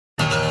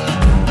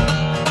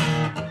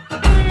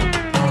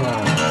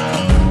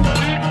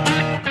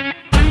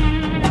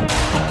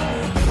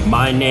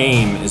My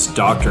name is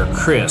Dr.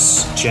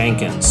 Chris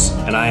Jenkins,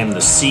 and I am the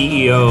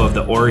CEO of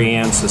the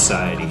Orianne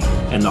Society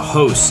and the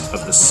host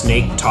of the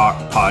Snake Talk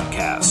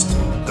podcast,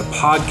 the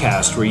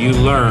podcast where you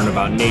learn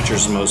about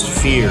nature's most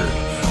feared,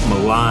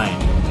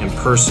 maligned, and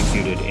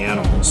persecuted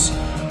animals.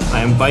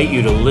 I invite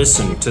you to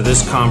listen to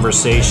this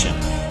conversation,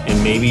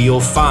 and maybe you'll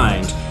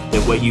find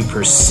that what you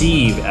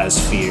perceive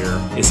as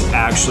fear is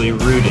actually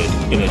rooted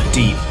in a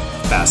deep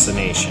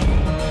fascination.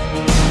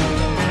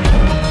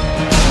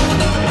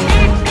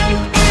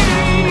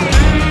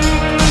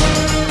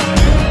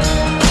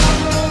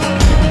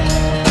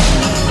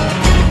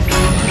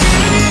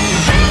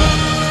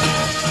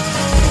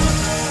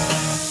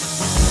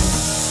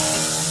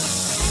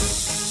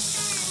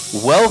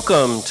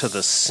 Welcome to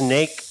the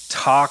Snake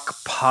Talk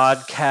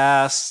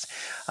podcast.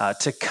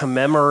 To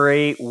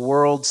commemorate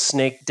World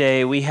Snake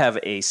Day, we have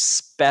a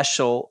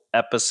special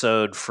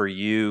episode for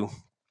you.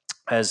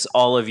 As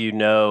all of you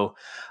know,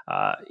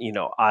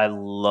 I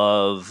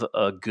love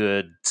a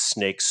good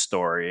snake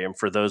story. And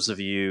for those of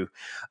you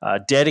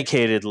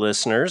dedicated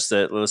listeners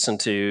that listen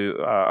to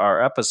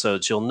our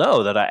episodes, you'll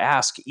know that I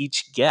ask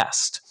each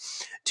guest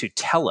to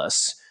tell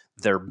us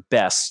their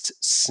best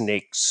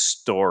snake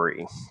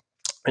story.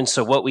 And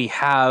so what we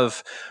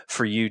have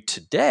for you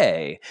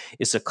today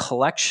is a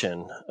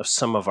collection of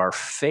some of our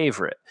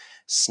favorite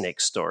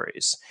snake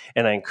stories.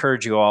 And I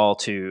encourage you all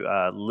to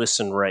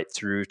listen right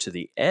through to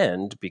the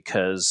end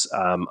because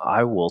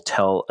I will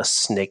tell a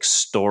snake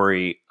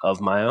story of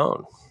my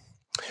own.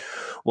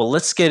 Well,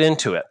 let's get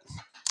into it.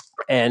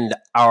 And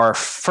our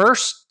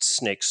first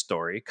snake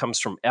story comes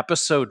from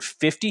episode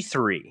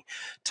 53,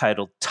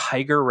 titled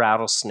Tiger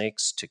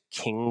Rattlesnakes to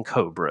King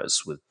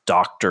Cobras with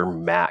Dr.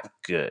 Matt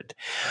Good.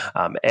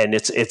 And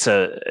it's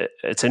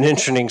an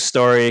interesting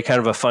story, kind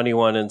of a funny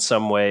one in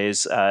some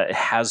ways. It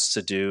has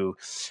to do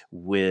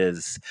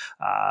with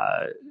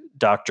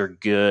Dr.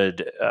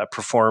 Good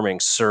performing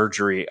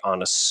surgery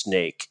on a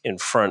snake in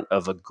front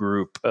of a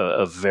group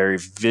of very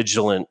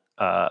vigilant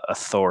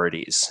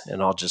authorities.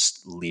 And I'll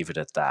just leave it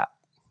at that.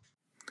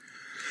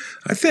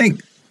 I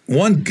think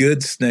one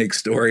good snake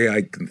story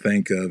I can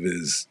think of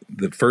is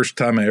the first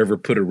time I ever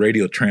put a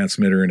radio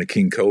transmitter in a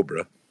king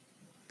cobra.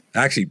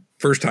 Actually,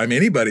 first time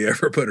anybody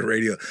ever put a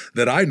radio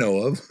that I know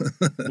of.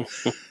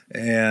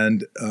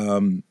 And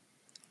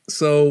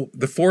so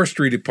the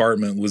forestry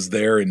department was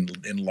there in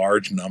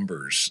large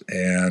numbers.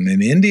 And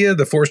in India,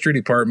 the forestry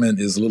department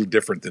is a little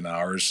different than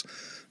ours.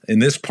 In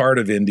this part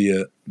of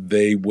India,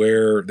 they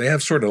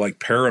have sort of like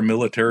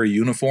paramilitary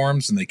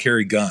uniforms and they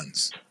carry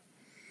guns.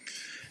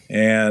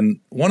 And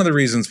one of the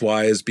reasons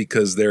why is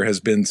because there has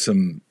been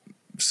some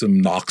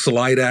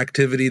Naxalite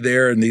activity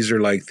there, and these are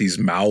like these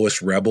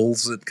Maoist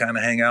rebels that kind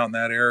of hang out in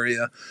that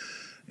area.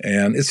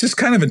 And it's just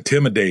kind of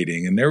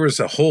intimidating. And there was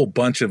a whole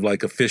bunch of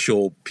like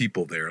official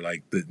people there,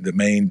 like the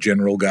main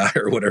general guy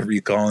or whatever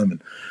you call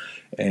him.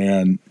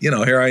 And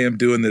here I am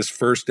doing this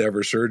first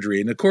ever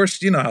surgery. And of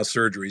course, you know how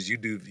surgeries,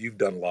 you've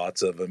done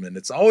lots of them, and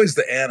it's always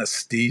the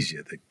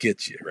anesthesia that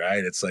gets you,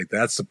 right? It's like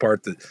that's the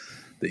part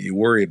that you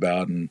worry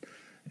about. And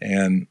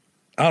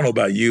I don't know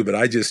about you, but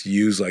I just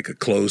use like a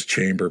closed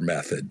chamber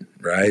method,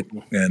 right?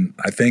 And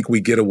I think we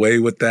get away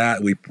with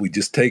that. We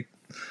just take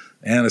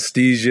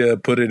anesthesia,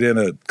 put it in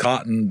a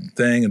cotton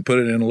thing and put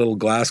it in a little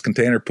glass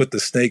container, put the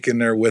snake in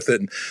there with it.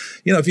 And,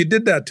 if you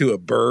did that to a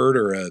bird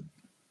or a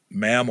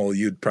mammal,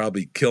 you'd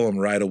probably kill them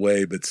right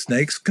away. But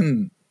snakes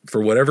can,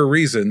 for whatever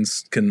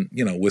reasons,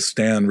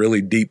 withstand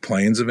really deep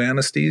planes of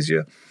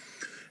anesthesia.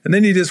 And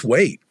then you just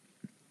wait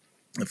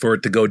for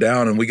it to go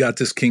down. And we got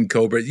this king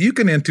cobra. You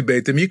can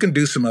intubate them. You can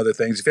do some other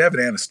things. If you have an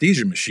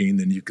anesthesia machine,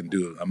 then you can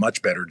do a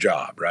much better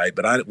job, right?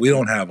 But we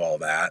don't have all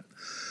that.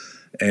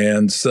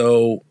 And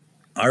so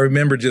I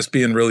remember just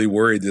being really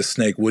worried this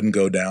snake wouldn't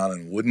go down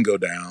and wouldn't go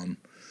down.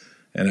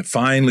 And it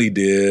finally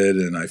did.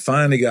 And I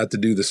finally got to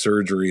do the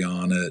surgery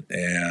on it.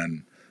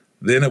 And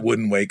then it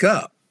wouldn't wake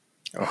up.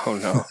 Oh,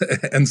 no.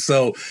 And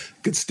so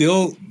it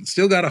still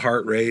got a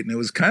heart rate. And it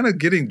was kind of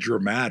getting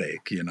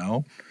dramatic,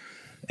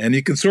 And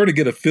you can sort of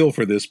get a feel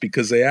for this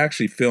because they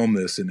actually filmed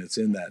this, and it's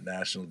in that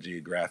National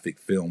Geographic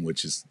film,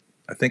 which is,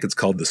 I think it's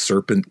called The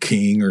Serpent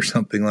King or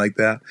something like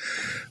that.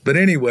 But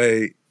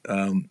anyway,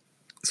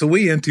 so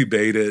we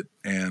intubate it,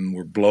 and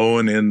we're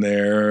blowing in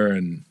there,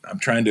 and I'm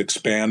trying to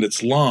expand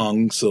its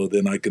lung so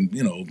then I can,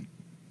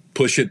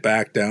 push it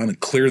back down and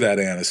clear that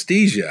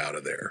anesthesia out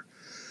of there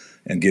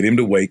and get him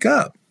to wake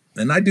up.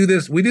 And we do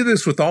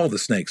this with all the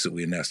snakes that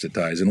we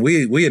anesthetize. And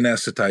we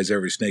anesthetize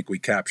every snake we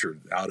capture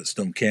out at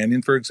Stone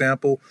Canyon, for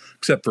example,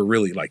 except for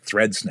really like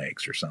thread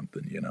snakes or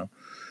something,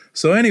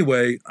 So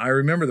anyway, I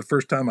remember the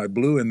first time I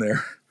blew in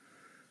there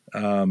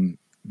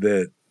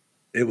that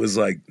it was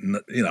like,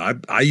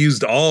 I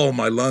used all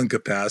my lung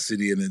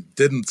capacity and it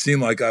didn't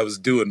seem like I was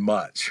doing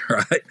much,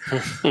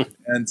 right?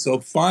 And so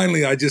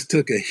finally I just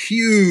took a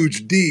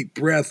huge deep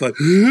breath, like,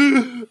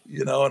 and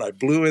I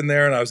blew in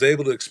there and I was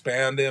able to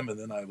expand him. And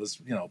then I was,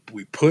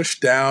 we pushed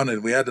down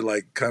and we had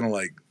to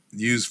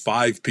use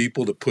 5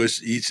 people to push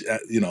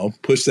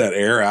push that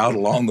air out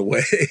along the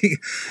way.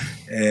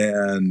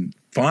 And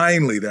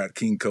finally that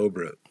king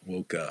cobra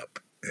woke up,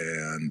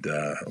 and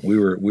we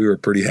were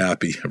pretty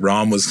happy.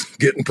 Ron was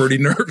getting pretty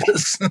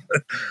nervous.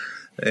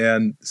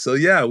 And so,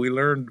 yeah, we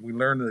learned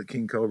that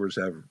king cobras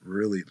have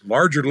really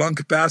larger lung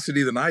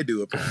capacity than I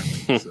do,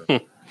 apparently. So,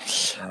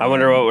 I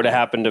wonder what would have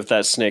happened if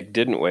that snake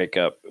didn't wake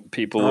up.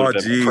 People would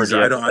have been pretty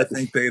upset. I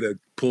think they'd have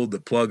pulled the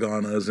plug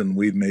on us, and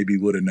we maybe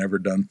would have never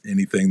done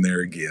anything there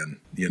again.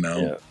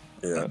 Yeah.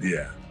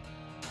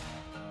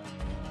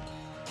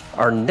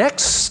 Our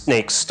next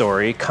snake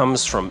story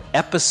comes from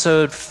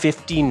episode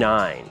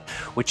 59,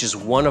 which is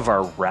one of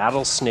our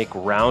Rattlesnake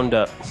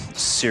Roundup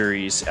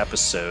series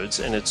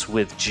episodes, and it's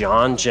with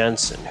John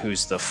Jensen,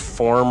 who's the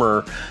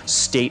former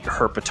state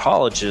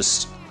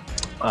herpetologist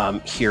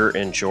here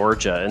in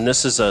Georgia. And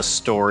this is a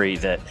story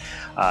that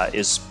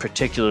is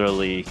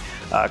particularly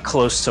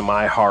close to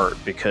my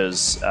heart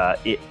because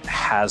it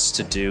has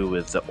to do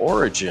with the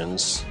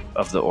origins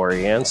of the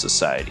Oriane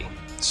Society.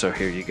 So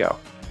here you go.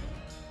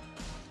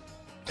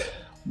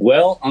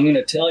 Well, I'm going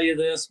to tell you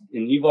this,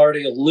 and you've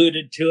already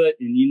alluded to it,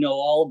 and you know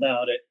all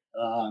about it,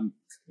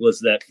 was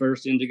that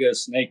first indigo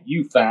snake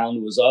you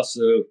found was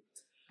also,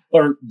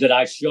 or that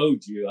I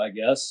showed you, I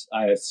guess.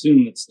 I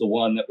assume it's the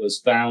one that was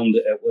found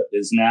at what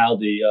is now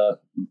the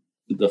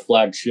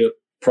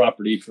flagship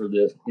property for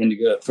the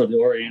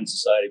Oriane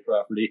Society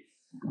property.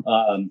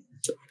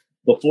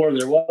 Before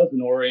there was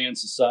an Oriane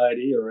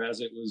Society, or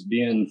as it was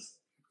being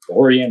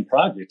Oriane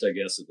Project, I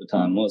guess at the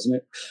time, wasn't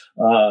it?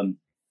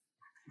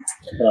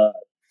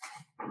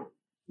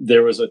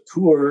 There was a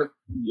tour,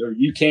 or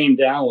you came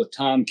down with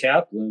Tom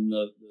Kaplan,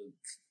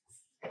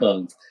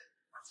 the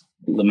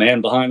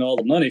man behind all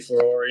the money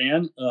for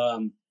Oriane,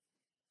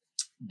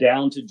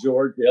 down to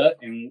Georgia,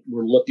 and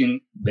we're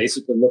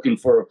basically looking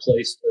for a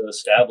place to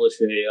establish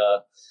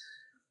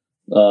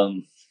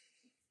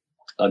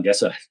I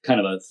guess a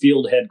kind of a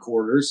field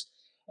headquarters.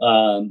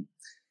 And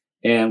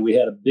we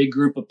had a big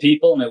group of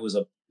people, and it was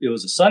a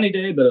sunny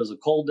day, but it was a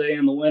cold day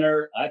in the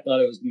winter. I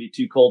thought it was going to be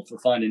too cold for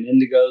finding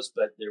indigos,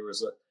 but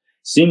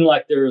seemed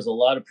like there was a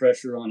lot of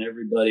pressure on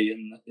everybody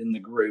in the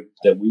group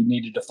that we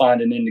needed to find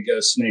an indigo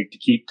snake to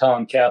keep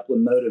Tom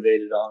Kaplan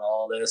motivated on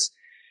all this.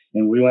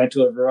 And we went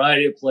to a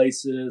variety of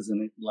places,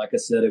 and like I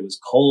said, it was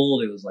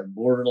cold. It was like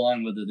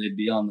borderline whether they'd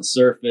be on the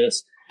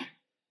surface.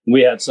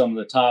 We had some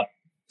of the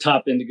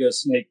top indigo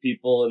snake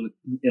people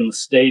in the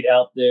state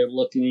out there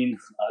looking,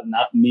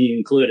 not me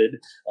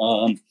included.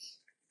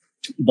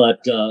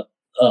 But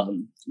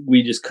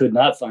we just could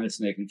not find a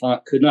snake and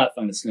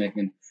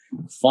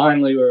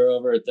finally we were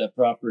over at that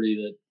property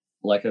that,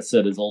 like I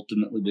said, has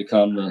ultimately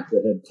become the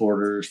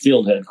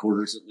field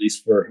headquarters, at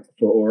least for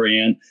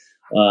Oriane.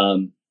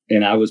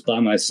 And I was by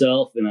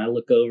myself, and I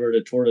look over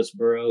to Tortoise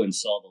Burrow and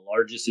saw the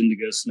largest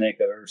indigo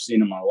snake I've ever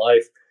seen in my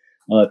life,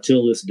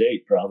 till this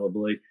date,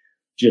 probably,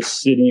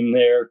 just sitting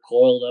there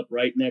coiled up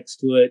right next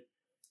to it.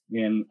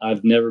 And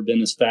I've never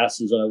been as fast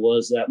as I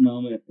was that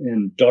moment,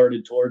 and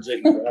darted towards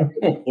it and grabbed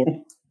it,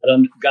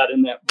 got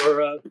in that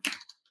burrow,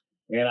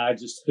 and I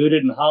just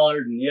hooted and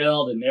hollered and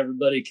yelled, and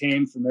everybody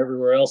came from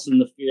everywhere else in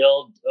the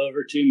field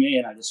over to me,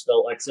 and I just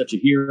felt like such a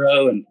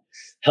hero and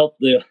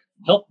helped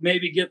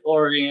maybe get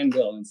Oriane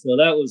going. So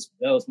that was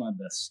my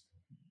best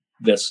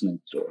snake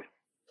story.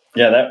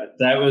 Yeah,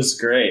 that was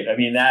great. I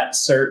mean, that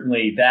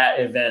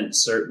event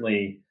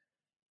certainly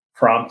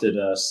prompted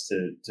us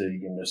to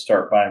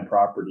start buying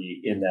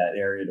property in that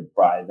area, to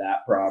buy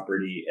that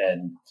property.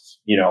 And,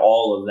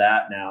 all of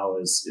that now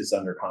is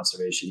under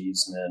conservation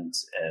easement,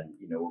 and,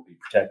 will be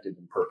protected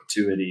in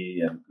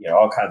perpetuity, and,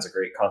 all kinds of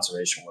great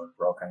conservation work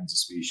for all kinds of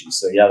species.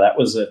 So yeah, that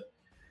was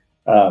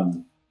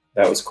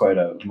quite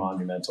a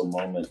monumental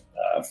moment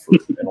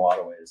in a lot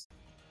of ways.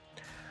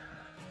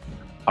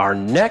 Our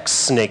next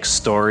snake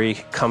story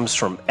comes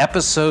from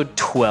episode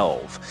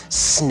 12,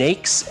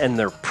 Snakes and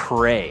Their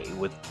Prey,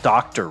 with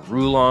Dr.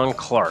 Rulon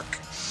Clark.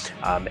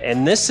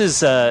 And this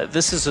is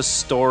a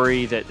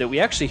story that we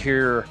actually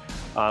hear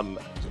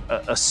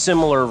a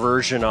similar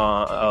version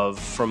of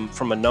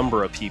from a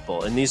number of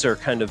people. And these are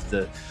kind of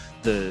the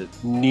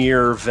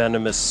near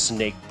venomous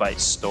snake bite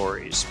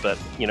stories. But,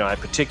 I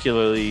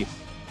particularly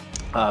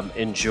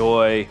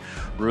enjoy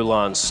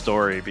Rulon's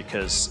story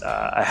because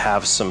I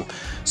have some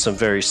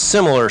very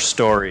similar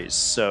stories.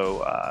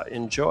 So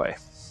enjoy.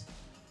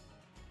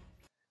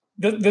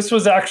 This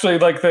was actually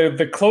like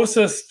the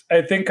closest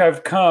I think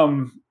I've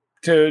come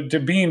to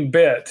being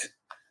bit.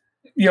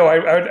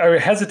 I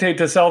hesitate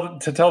to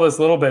tell this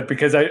a little bit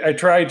because I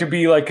try to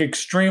be like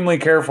extremely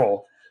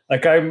careful.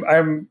 Like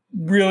I'm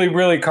really,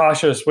 really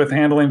cautious with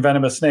handling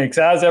venomous snakes,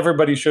 as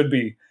everybody should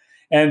be.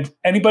 And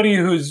anybody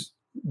who's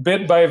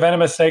bit by a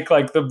venomous snake,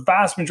 like the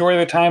vast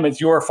majority of the time, it's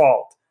your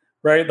fault,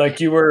 right?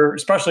 Like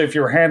especially if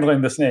you were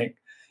handling the snake.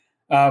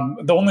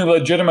 The only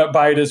legitimate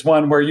bite is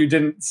one where you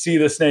didn't see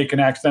the snake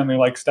and accidentally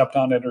like stepped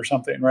on it or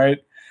something, right?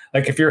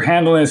 Like if you're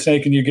handling a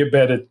snake and you get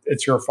bit,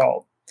 it's your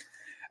fault.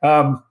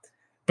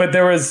 But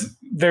there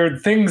are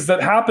things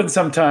that happen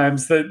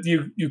sometimes that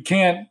you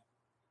can't,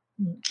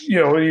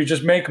 you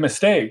just make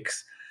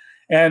mistakes.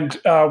 And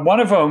one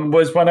of them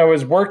was when I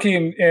was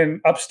working in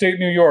upstate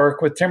New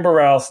York with timber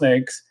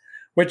rattlesnakes.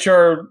 which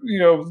are,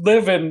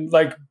 live in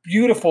like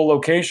beautiful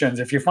locations.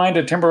 If you find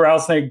a timber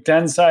rattlesnake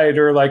den site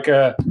or like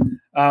a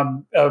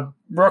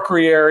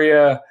rookery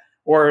area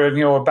or,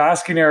 a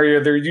basking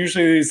area, they're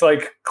usually these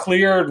like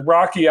cleared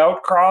rocky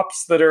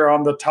outcrops that are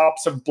on the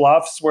tops of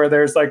bluffs where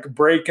there's like a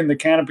break in the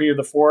canopy of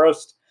the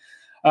forest.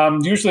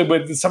 Usually,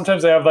 but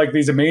sometimes they have like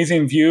these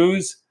amazing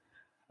views,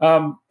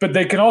 but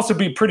they can also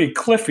be pretty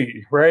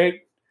cliffy, right?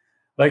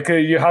 Like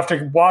you have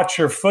to watch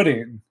your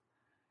footing.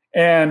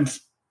 And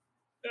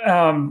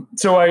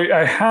so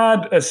I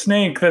had a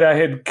snake that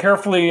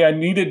I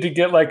needed to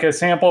get like a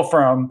sample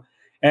from.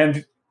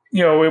 And,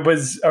 I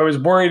was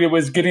worried it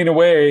was getting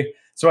away.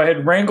 So I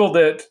had wrangled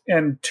it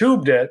and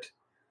tubed it.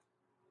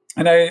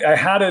 And I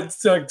had it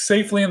like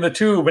safely in the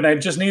tube, and I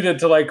just needed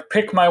to like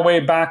pick my way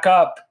back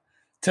up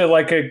to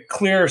like a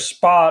clear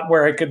spot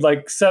where I could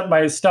like set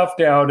my stuff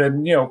down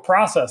and,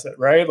 process it,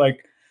 right?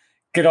 Like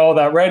get all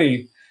that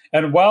ready.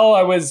 And while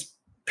I was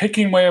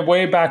picking my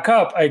way back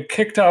up, I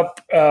kicked up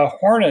a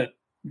hornet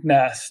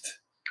nest,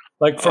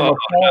 like from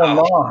a fallen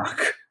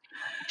log.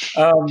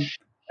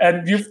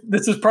 And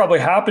this has probably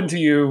happened to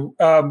you.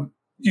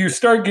 You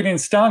start getting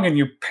stung and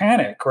you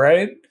panic,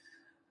 right?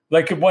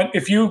 Like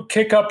if you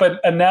kick up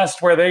a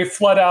nest where they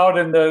flood out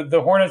and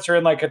the hornets are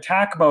in like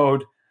attack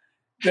mode,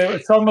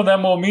 some of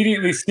them will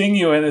immediately sting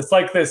you, and it's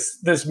like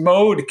this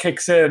mode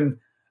kicks in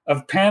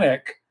of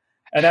panic.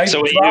 And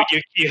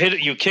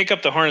you kick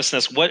up the hornet's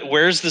nest.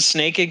 Where's the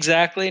snake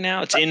exactly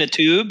now? It's in a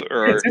tube,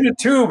 or it's in a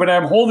tube, and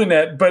I'm holding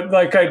it. But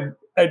like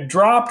I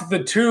dropped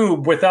the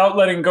tube without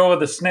letting go of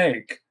the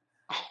snake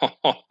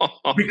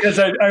because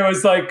I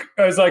was like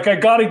I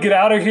got to get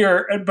out of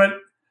here. But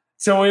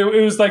so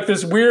it was like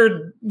this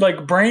weird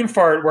like brain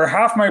fart where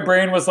half my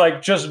brain was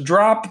like, just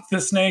drop the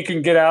snake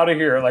and get out of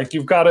here. Like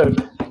you've got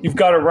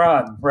to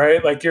run,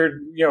 right? Like you're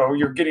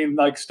getting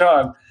like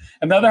stung.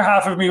 Another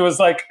half of me was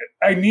like,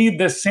 I need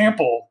this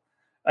sample.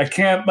 I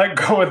can't let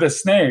go of the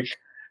snake.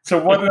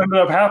 So what ended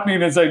up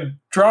happening is I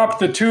dropped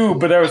the tube,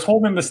 but I was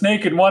holding the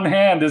snake in one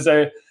hand as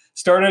I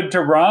started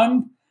to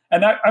run.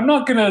 And I'm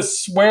not going to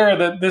swear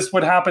that this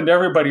would happen to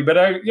everybody, but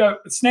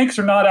snakes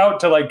are not out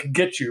to like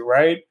get you,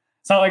 right?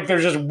 It's not like they're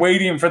just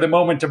waiting for the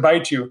moment to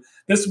bite you.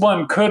 This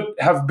one could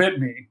have bit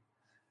me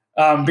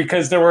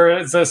because there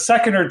was a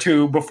second or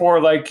two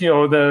before like,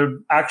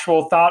 the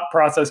actual thought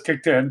process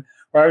kicked in,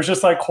 where I was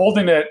just like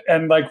holding it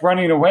and like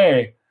running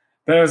away.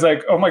 Then I was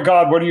like, oh my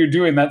God, what are you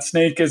doing? That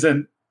snake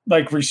isn't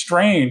like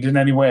restrained in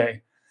any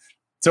way.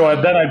 So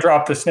then I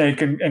dropped the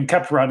snake and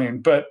kept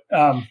running. But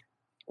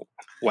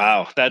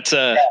wow, that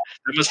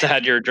must have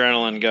had your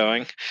adrenaline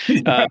going.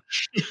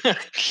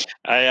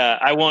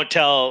 I won't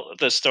tell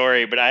the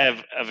story, but I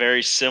have a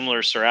very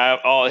similar story.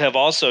 I have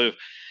also,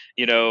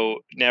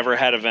 never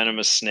had a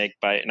venomous snake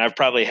bite, and I've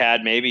probably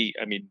had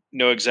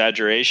no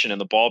exaggeration, in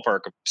the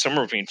ballpark of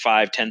somewhere between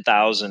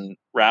 10,000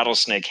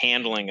 rattlesnake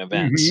handling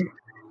events,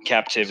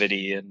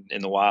 captivity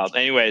in the wild.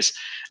 Anyways,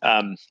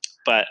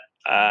 but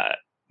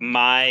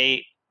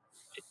my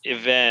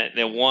event,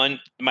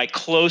 my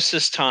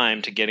closest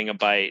time to getting a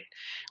bite,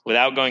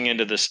 without going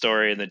into the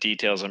story and the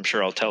details, I'm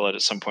sure I'll tell it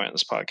at some point in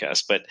this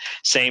podcast, but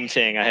same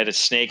thing. I had a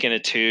snake in a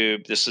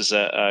tube. This was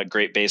a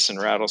Great Basin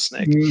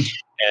rattlesnake.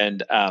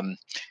 And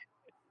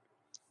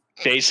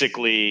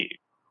basically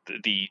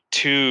the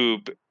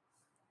tube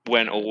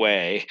went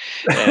away,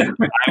 and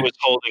I was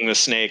holding the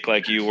snake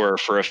like you were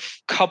for a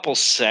couple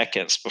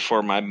seconds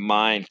before my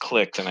mind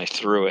clicked and I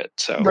threw it.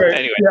 So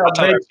anyway, I'll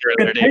tell that story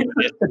another day.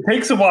 It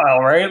takes a while,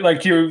 right?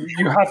 Like you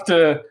have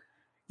to,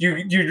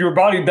 your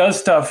body does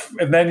stuff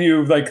and then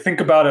you like think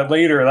about it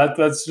later.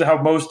 That's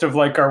how most of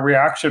like our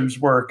reactions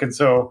work. And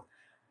so,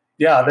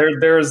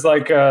 there's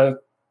like a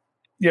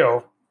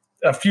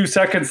few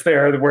seconds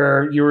there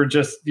where you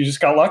just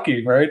got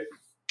lucky, right?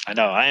 I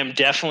know. I am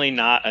definitely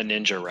not a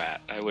ninja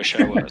rat. I wish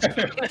I was.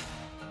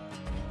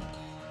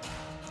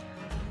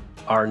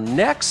 Our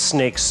next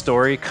snake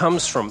story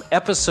comes from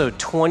episode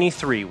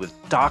 23 with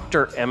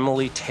Dr.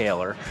 Emily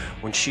Taylor,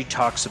 when she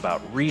talks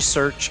about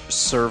research,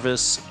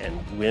 service, and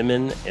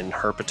women in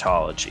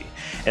herpetology.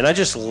 And I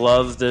just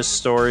love this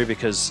story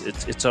because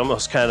it's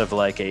almost kind of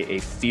like a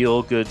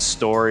feel-good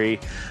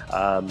story.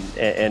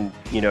 And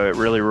it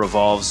really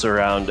revolves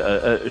around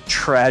a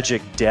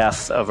tragic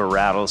death of a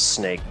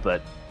rattlesnake,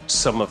 but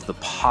some of the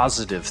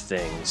positive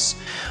things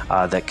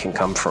that can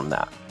come from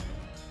that.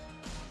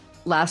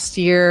 Last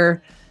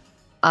year,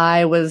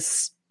 I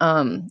was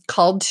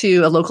called to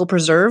a local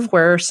preserve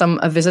where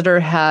a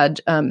visitor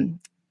had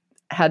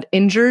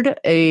injured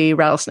a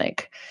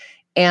rattlesnake.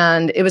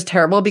 And it was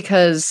terrible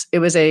because it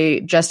was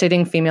a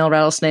gestating female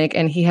rattlesnake,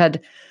 and he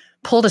had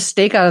pulled a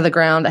stake out of the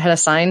ground that had a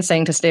sign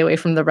saying to stay away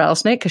from the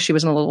rattlesnake because she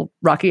was in a little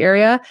rocky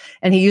area,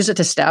 and he used it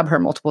to stab her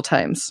multiple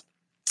times.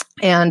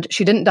 And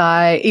she didn't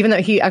die, even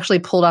though he actually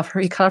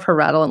he cut off her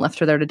rattle and left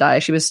her there to die.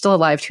 She was still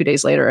alive 2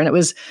 days later. And it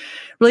was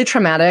really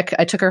traumatic.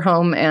 I took her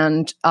home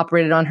and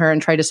operated on her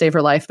and tried to save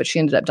her life, but she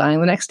ended up dying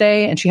the next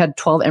day. And she had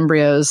 12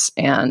 embryos.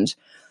 And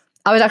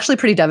I was actually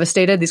pretty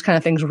devastated. These kind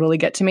of things really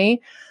get to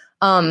me.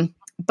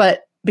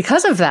 But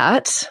because of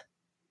that,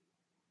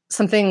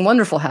 something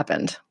wonderful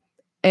happened.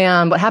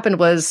 And what happened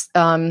was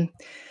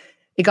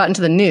it got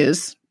into the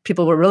news.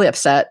 People were really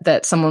upset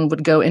that someone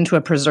would go into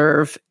a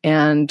preserve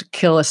and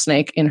kill a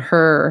snake in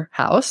her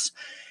house.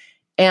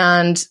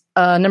 And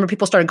a number of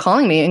people started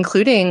calling me,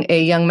 including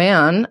a young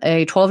man,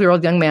 a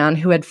 12-year-old young man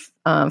who had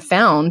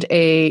found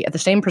at the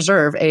same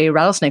preserve, a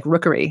rattlesnake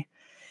rookery.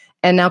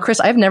 And now, Chris,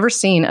 I've never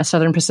seen a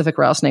Southern Pacific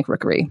rattlesnake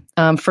rookery.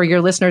 For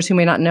your listeners who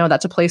may not know,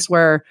 that's a place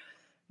where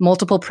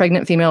multiple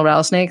pregnant female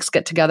rattlesnakes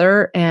get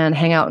together and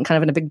hang out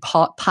in a big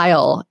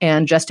pile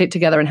and gestate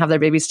together and have their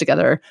babies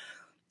together.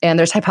 And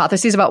there's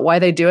hypotheses about why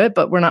they do it,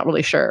 but we're not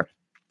really sure.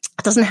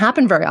 It doesn't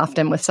happen very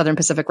often with Southern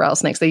Pacific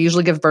rattlesnakes. They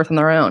usually give birth on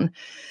their own.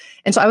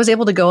 And so I was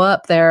able to go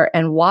up there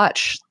and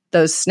watch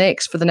those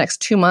snakes for the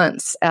next 2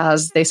 months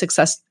as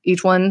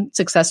each one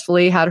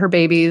successfully had her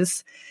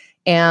babies.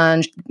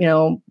 And,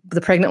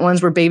 the pregnant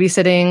ones were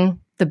babysitting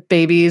the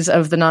babies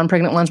of the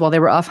non-pregnant ones while they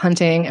were off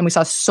hunting. And we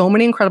saw so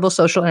many incredible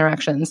social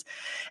interactions.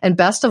 And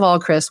best of all,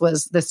 Chris,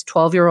 was this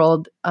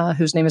 12-year-old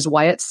whose name is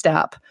Wyatt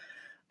Stapp,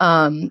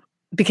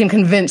 became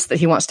convinced that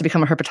he wants to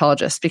become a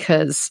herpetologist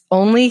because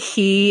only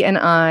he and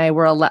I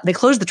were allowed. They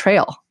closed the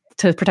trail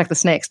to protect the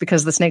snakes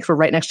because the snakes were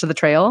right next to the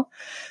trail.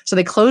 So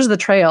they closed the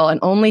trail and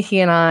only he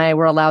and I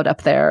were allowed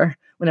up there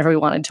whenever we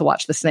wanted to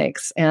watch the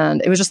snakes.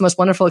 And it was just the most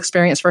wonderful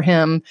experience for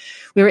him.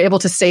 We were able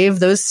to save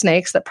those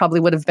snakes that probably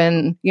would have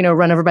been,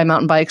 run over by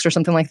mountain bikes or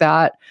something like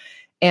that,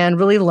 and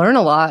really learn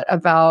a lot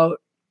about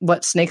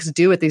what snakes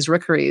do at these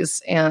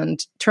rookeries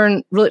and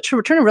turn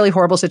a really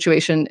horrible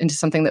situation into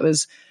something that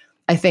was,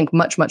 I think,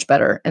 much, much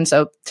better. And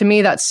so to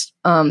me, that's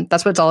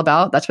what it's all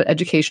about. That's what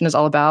education is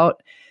all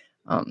about.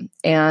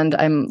 And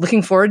I'm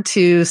looking forward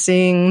to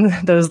seeing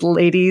those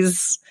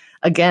ladies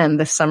again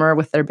this summer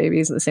with their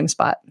babies in the same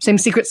spot, same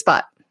secret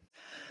spot.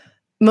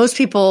 Most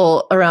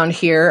people around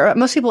here, or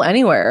most people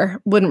anywhere,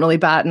 wouldn't really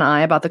bat an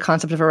eye about the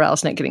concept of a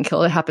rattlesnake getting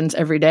killed. It happens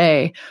every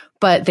day.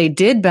 But they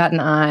did bat an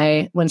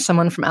eye when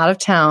someone from out of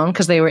town,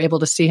 because they were able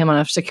to see him on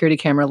a security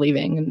camera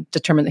leaving and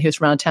determine that he was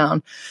from out of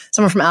town.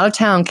 Someone from out of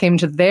town came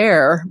to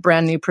their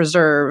brand new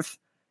preserve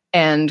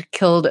and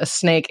killed a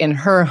snake in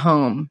her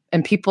home.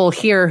 And people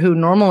here who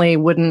normally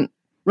wouldn't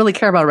really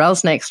care about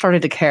rattlesnakes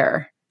started to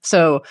care.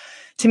 So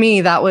to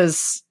me, that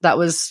was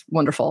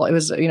wonderful. It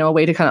was, a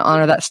way to kind of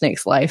honor that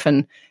snake's life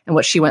and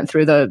what she went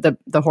through, the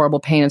horrible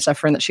pain and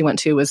suffering that she went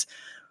to was,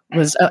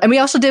 and we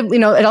also did,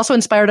 it also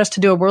inspired us to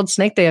do a World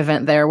Snake Day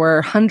event there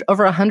where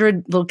over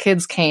 100 little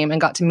kids came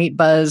and got to meet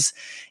Buzz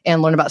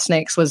and learn about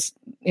snakes.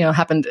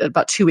 Happened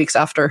about 2 weeks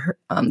after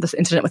this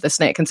incident with the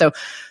snake. And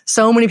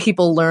so many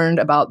people learned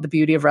about the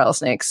beauty of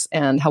rattlesnakes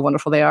and how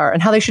wonderful they are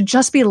and how they should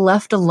just be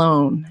left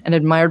alone and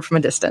admired from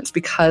a distance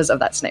because of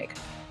that snake.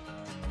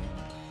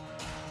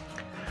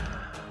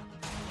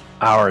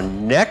 Our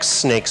next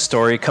snake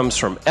story comes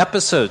from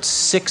episode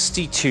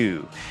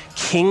 62,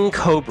 King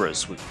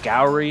Cobras with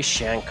Gauri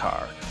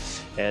Shankar.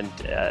 And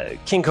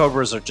king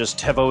cobras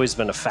have always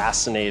been a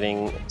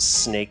fascinating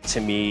snake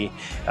to me.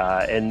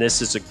 And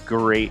this is a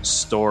great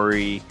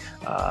story,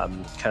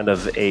 kind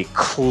of a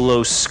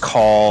close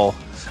call,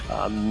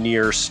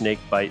 near snake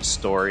bite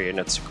story, and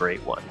it's a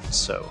great one.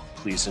 So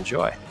please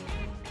enjoy.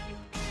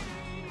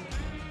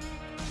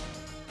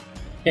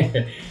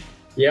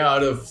 Yeah,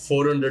 out of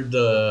 400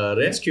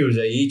 rescues,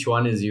 each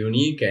one is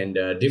unique and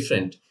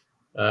different.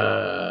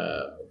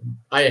 I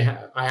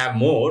have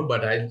more,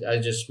 but I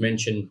just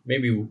mentioned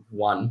maybe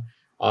one.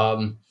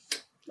 I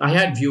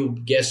had few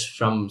guests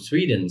from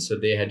Sweden, so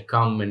they had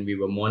come and we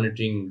were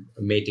monitoring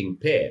a mating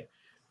pair.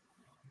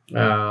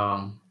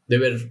 There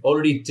were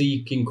already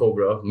 3 king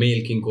cobra,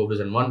 male king cobras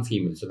and 1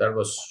 female, so that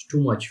was too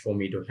much for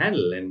me to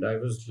handle. And I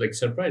was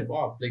surprised,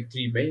 wow,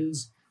 3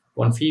 males,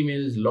 1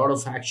 female, a lot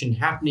of action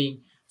happening.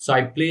 So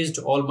I placed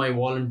all my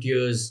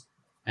volunteers,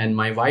 and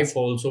my wife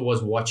also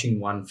was watching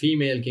 1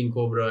 female king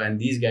cobra, and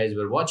these guys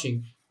were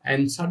watching.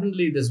 And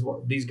suddenly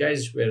these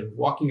guys were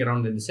walking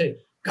around and they said,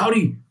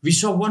 Gauri, we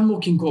saw 1 more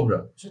king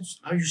cobra. I said,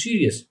 are you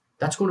serious?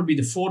 That's going to be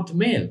the 4th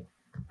male.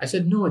 I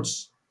said, no,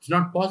 it's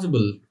not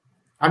possible.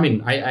 I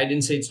mean, I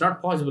didn't say it's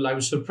not possible. I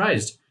was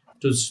surprised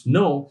to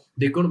know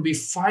there are going to be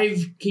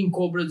 5 king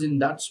cobras in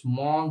that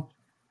small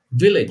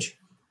village.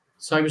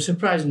 So I was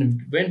surprised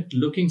and went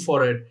looking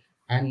for it.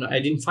 And I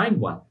didn't find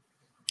one.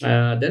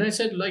 Then I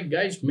said,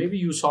 guys, maybe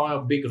you saw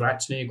a big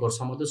rat snake or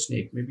some other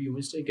snake. Maybe you're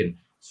mistaken.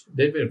 So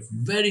they were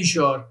very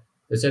sure.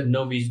 They said,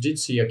 no, we did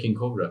see a king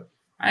cobra.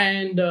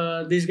 And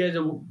these guys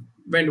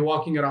went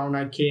walking around.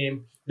 I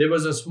came. There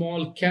was a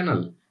small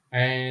kennel.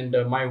 And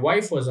my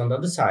wife was on the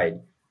other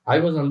side. I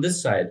was on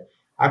this side.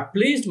 I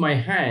placed my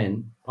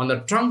hand on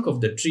the trunk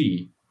of the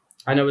tree.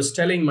 And I was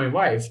telling my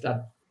wife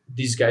that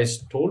these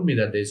guys told me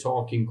that they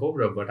saw a king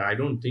cobra, but I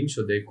don't think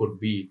so. There could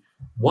be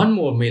 1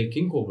 more male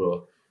king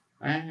cobra.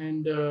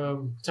 And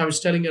so I was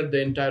telling her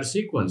the entire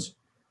sequence.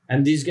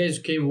 And these guys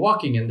came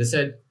walking and they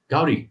said,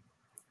 Gauri,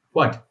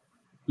 what?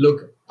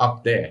 Look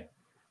up there.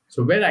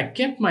 So where I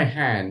kept my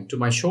hand to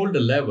my shoulder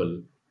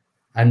level,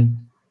 and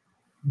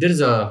there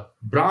is a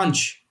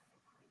branch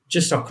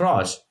just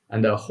across,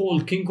 and the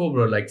whole king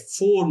cobra,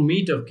 4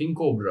 meter king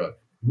cobra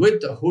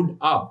with the hood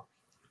up,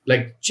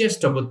 like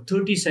just about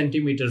 30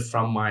 centimeters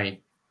from my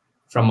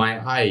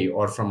eye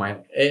or from my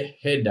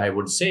head, I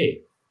would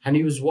say. And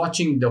he was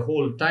watching the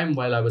whole time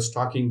while I was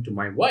talking to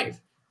my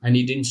wife, and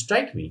he didn't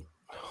strike me.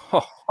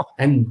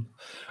 And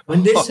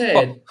when they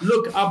said,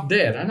 look up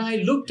there, and I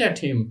looked at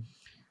him,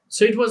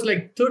 so it was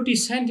like 30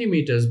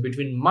 centimeters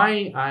between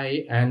my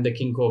eye and the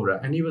king cobra.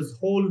 And he was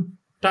whole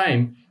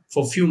time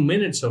for a few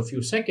minutes or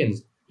few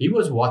seconds, he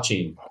was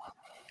watching,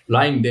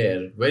 lying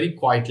there very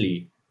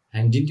quietly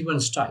and didn't even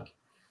strike.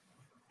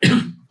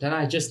 Then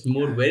I just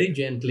moved very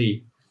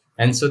gently.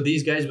 And so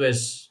these guys were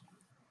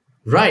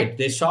right.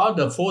 They saw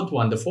the fourth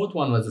one. The fourth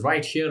one was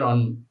right here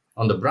on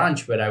the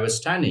branch where I was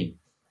standing,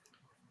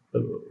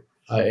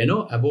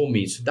 above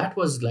me. So that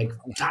was like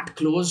that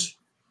close.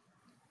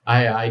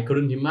 I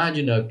couldn't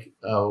imagine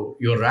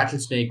your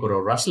rattlesnake or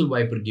a Russell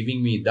Viper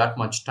giving me that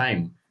much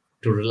time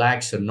to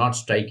relax and not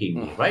striking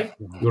me, right?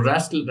 Your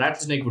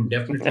rattlesnake would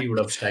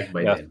have struck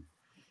by then.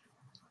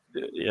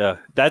 Yeah,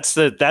 that's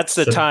the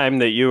time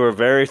that you were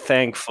very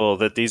thankful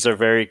that these are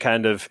very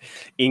kind of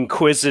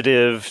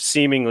inquisitive,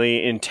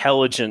 seemingly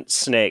intelligent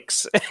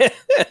snakes.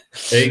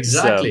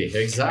 Exactly.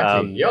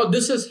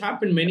 This has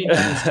happened many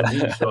times to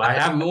me. So I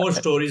have more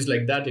stories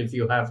like that if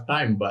you have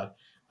time, but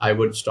I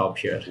would stop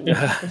here.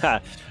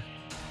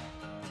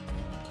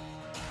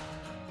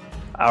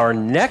 Our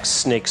next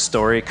snake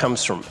story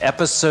comes from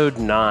episode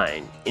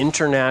 9,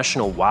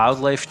 International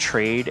Wildlife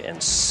Trade and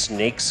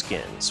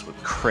Snakeskins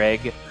with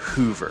Craig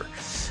Hoover.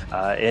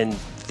 And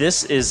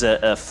this is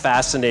a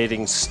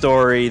fascinating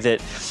story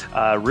that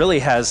really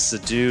has to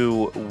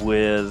do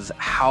with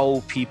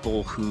how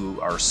people who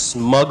are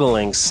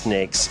smuggling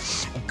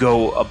snakes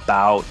go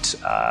about,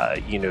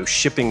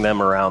 shipping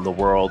them around the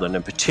world, and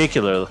in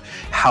particular,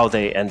 how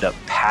they end up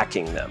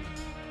packing them.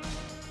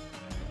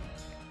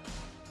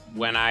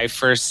 When I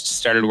first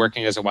started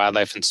working as a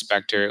wildlife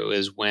inspector, it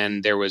was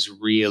when there was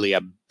really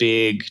a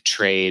big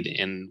trade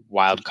in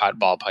wild-caught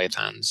ball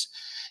pythons.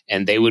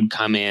 And they would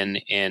come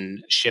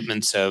in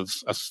shipments of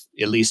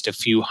at least a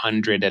few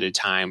hundred at a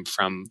time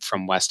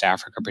from West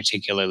Africa,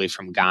 particularly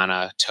from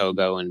Ghana,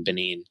 Togo, and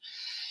Benin.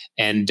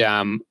 And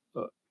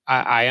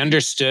I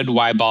understood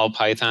why ball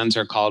pythons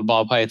are called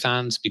ball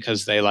pythons,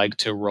 because they like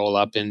to roll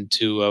up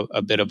into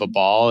a bit of a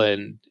ball,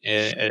 and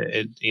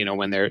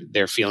when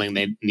they're feeling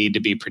they need to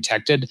be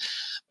protected.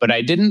 But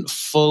I didn't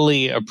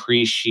fully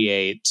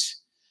appreciate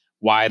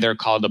why they're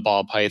called a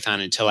ball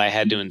python until I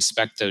had to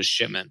inspect those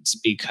shipments,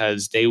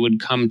 because they would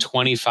come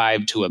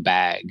 25 to a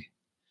bag.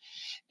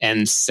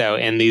 And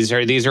these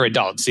are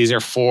adults. These are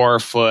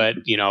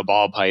 4-foot,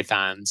 ball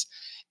pythons.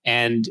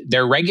 And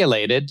they're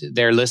regulated.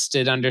 They're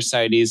listed under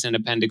CITES and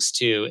Appendix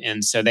 2.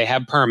 And so they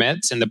have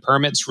permits, and the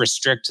permits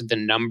restrict the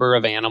number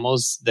of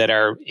animals that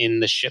are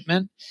in the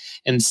shipment.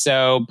 And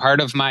so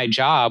part of my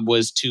job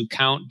was to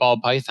count ball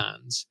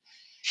pythons.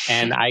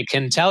 And I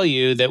can tell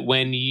you that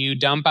when you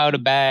dump out a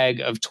bag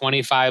of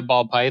 25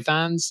 ball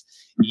pythons,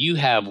 you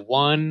have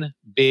one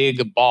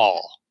big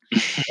ball.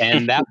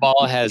 And that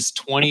ball has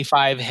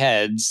 25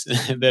 heads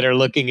that are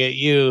looking at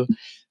you,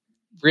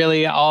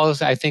 really all,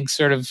 I think,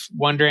 sort of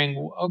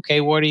wondering,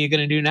 okay, what are you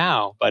going to do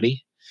now,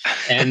 buddy?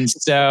 And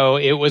so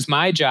it was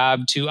my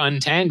job to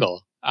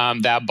untangle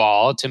that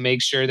ball to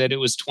make sure that it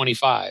was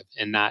 25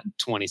 and not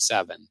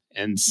 27.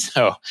 And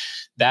so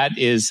that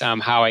is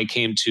how I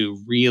came to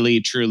really,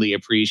 truly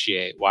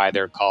appreciate why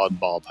they're called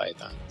ball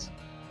pythons.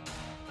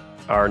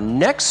 Our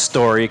next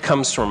story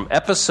comes from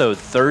episode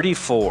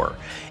 34,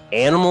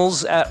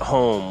 Animals at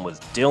Home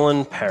with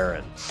Dylan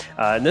Perrin.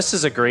 And this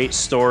is a great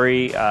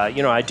story.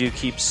 I do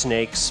keep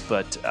snakes,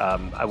 but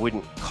I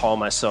wouldn't call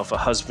myself a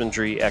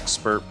husbandry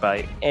expert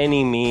by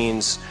any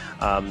means.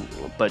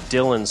 But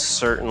Dylan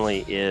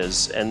certainly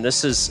is. And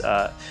this is,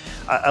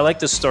 I like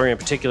this story in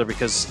particular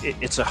because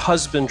it's a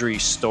husbandry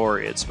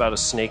story. It's about a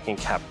snake in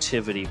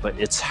captivity, but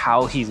it's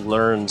how he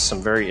learned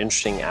some very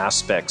interesting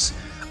aspects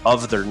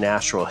of their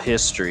natural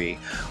history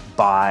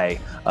by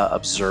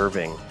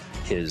observing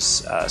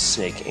his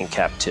snake in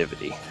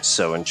captivity.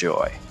 So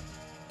enjoy.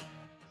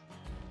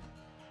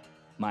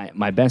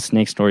 My best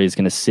snake story is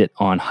going to sit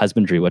on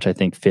husbandry, which I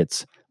think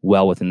fits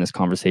well within this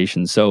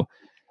conversation. So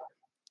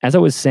as I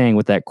was saying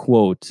with that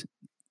quote,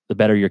 the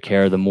better your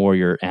care, the more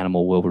your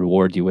animal will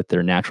reward you with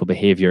their natural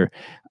behavior.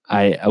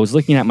 I was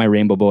looking at my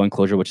rainbow boa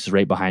enclosure, which is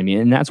right behind me,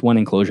 and that's one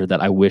enclosure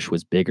that I wish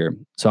was bigger.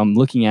 So I'm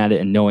looking at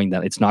it and knowing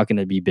that it's not going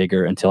to be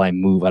bigger until I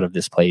move out of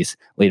this place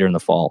later in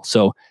the fall.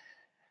 So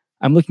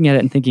I'm looking at it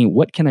and thinking,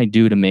 what can I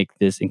do to make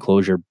this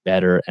enclosure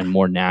better and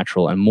more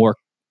natural and more,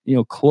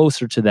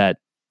 closer to that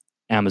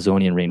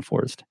Amazonian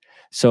rainforest?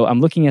 So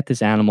I'm looking at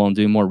this animal and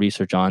doing more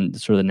research on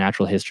sort of the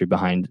natural history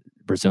behind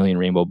Brazilian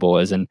rainbow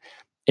boas. And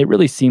it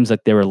really seems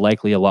like they were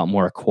likely a lot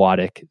more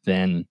aquatic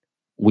than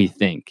we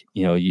think.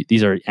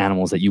 These are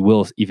animals that you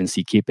will even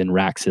see keep in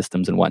rack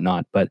systems and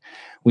whatnot, but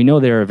we know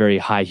they're a very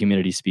high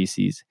humidity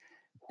species.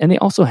 And they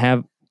also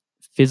have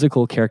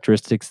physical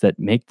characteristics that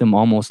make them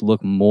almost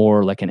look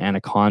more like an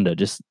anaconda.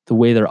 Just the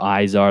way their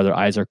eyes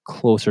are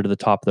closer to the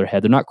top of their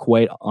head. They're not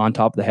quite on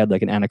top of the head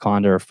like an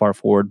anaconda or far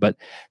forward, but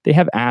they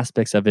have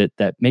aspects of it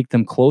that make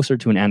them closer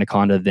to an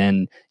anaconda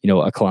than,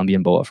 a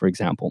Columbian boa, for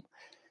example.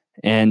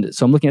 And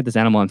so I'm looking at this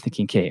animal, I'm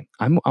thinking, okay,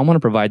 I want to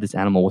provide this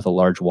animal with a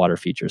large water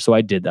feature. So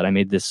I did that. I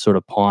made this sort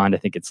of pond. I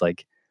think it's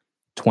like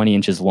 20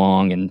 inches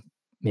long and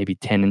maybe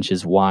 10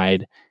 inches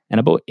wide and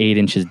about 8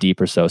 inches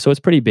deep or so. So it's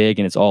pretty big,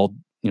 and it's all,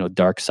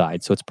 dark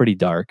side. So it's pretty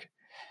dark.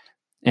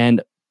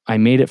 And I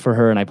made it for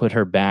her, and I put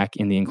her back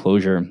in the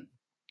enclosure.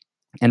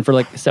 And for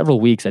like several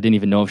weeks, I didn't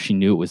even know if she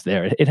knew it was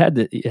there.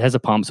 It has a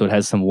pump, so it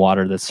has some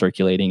water that's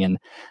circulating. And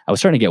I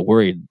was starting to get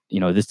worried.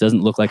 This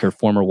doesn't look like her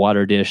former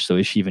water dish. So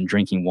is she even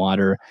drinking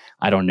water?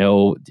 I don't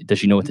know. Does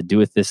she know what to do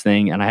with this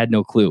thing? And I had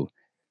no clue.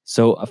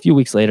 So a few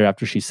weeks later,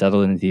 after she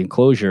settled into the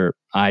enclosure,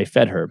 I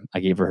fed her. I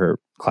gave her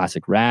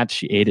classic rat.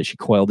 She ate it. She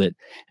coiled it.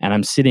 And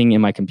I'm sitting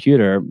in my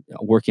computer,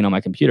 working on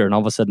my computer. And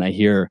all of a sudden I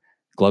hear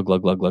glug,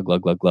 glug, glug, glug,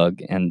 glug, glug,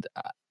 glug. And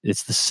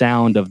it's the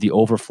sound of the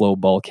overflow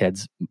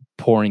bulkheads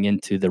pouring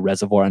into the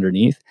reservoir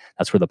underneath.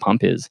 That's where the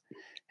pump is.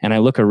 And I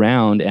look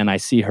around and I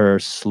see her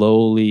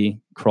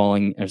slowly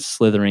crawling or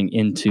slithering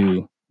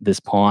into this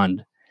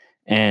pond.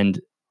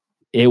 And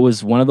it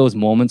was one of those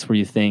moments where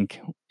you think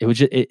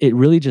it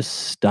really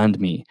just stunned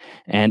me.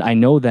 And I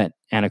know that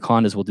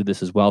anacondas will do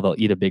this as well. They'll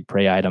eat a big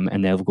prey item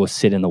and they'll go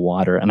sit in the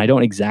water. And I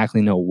don't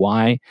exactly know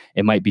why.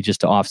 It might be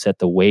just to offset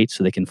the weight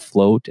so they can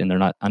float and they're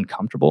not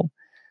uncomfortable.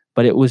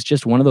 But it was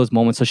just one of those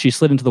moments. So she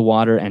slid into the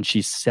water and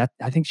she sat,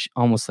 I think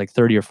almost like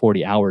 30 or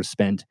 40 hours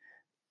spent,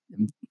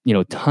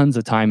 tons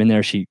of time in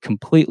there. She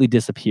completely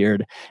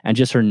disappeared and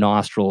just her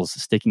nostrils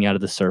sticking out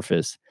of the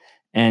surface.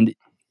 And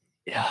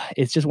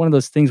it's just one of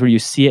those things where you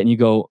see it and you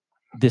go,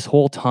 this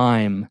whole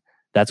time,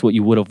 that's what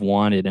you would have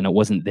wanted and it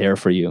wasn't there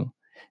for you.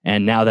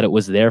 And now that it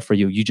was there for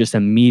you, you just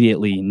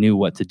immediately knew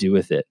what to do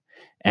with it.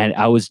 And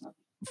I was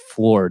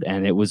floored.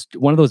 And it was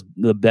one of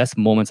the best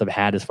moments I've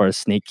had as far as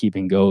snake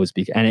keeping goes.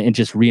 And it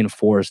just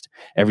reinforced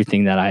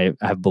everything that I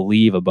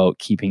believe about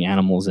keeping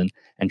animals and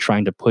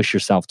trying to push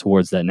yourself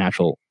towards that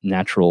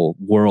natural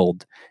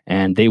world.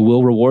 And they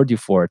will reward you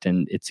for it.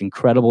 And it's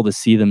incredible to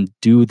see them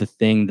do the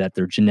thing that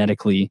they're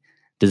genetically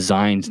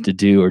designed to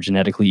do or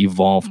genetically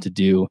evolved to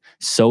do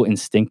so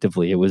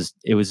instinctively. It was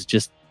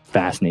just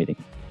fascinating.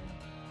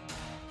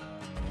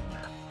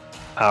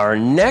 Our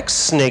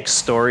next snake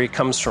story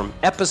comes from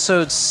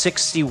episode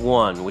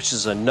 61, which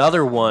is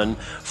another one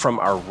from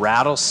our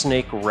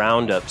Rattlesnake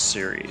Roundup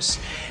series.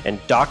 And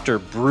Dr.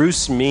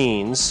 Bruce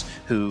Means,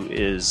 who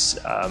is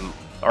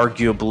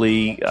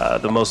arguably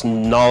the most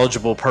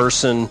knowledgeable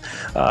person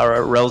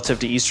relative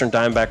to eastern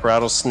diamondback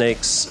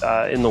rattlesnakes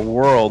in the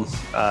world,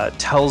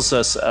 tells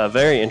us a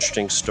very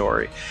interesting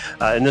story.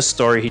 In this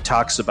story, he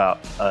talks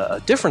about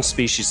a different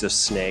species of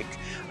snake,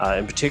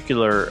 in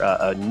particular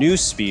a new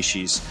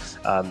species.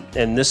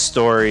 And this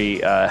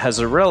story has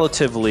a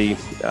relatively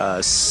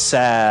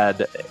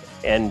sad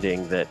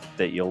ending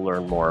that you'll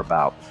learn more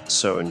about.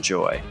 So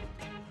enjoy.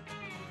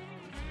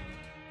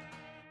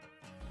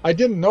 I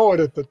didn't know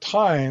it at the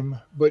time,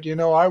 but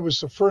I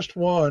was the first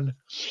one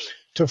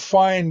to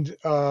find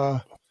a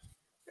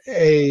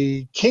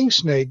king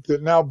snake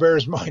that now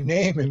bears my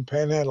name in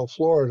Panhandle,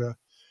 Florida.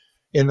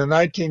 In the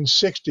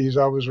 1960s,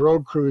 I was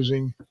road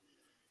cruising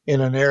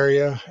in an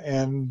area,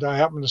 and I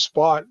happened to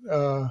spot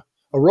a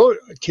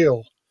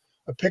roadkill.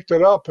 I picked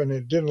it up, and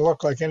it didn't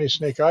look like any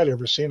snake I'd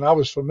ever seen. I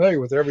was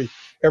familiar with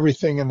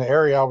everything in the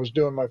area I was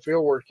doing my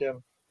field work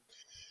in.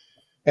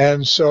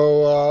 And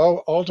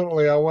so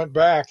ultimately I went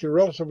back, a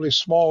relatively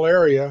small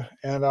area,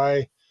 and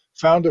I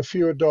found a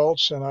few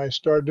adults, and I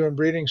started doing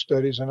breeding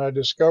studies, and I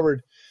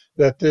discovered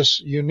that this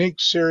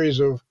unique series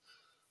of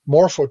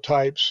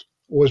morphotypes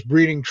was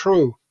breeding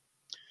true.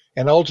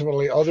 And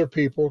ultimately other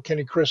people,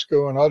 Kenny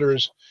Crisco and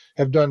others,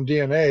 have done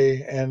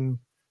DNA and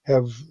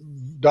have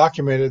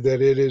documented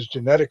that it is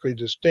genetically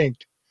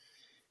distinct.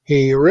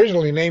 He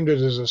originally named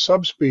it as a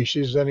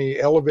subspecies, then he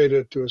elevated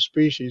it to a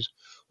species.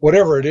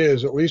 Whatever it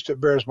is, at least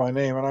it bears my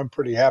name, and I'm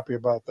pretty happy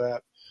about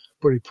that,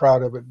 pretty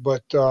proud of it.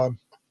 But the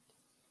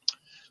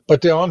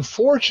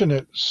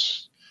unfortunate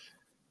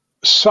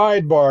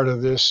sidebar to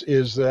this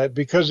is that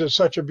because it's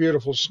such a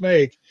beautiful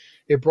snake,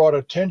 it brought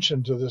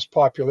attention to this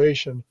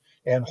population,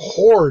 and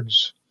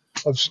hordes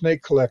of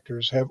snake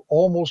collectors have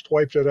almost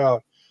wiped it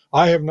out.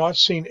 I have not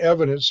seen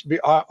evidence.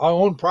 I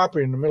own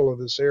property in the middle of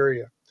this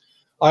area.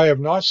 I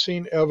have not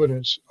seen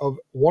evidence of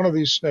one of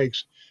these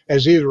snakes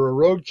as either a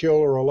roadkill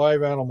or a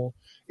live animal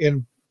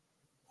in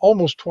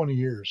almost 20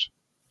 years.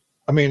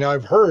 I mean,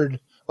 I've heard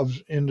of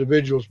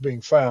individuals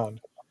being found.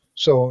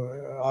 So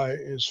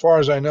as far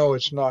as I know,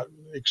 it's not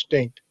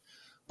extinct.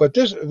 But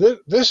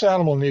this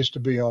animal needs to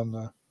be on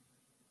the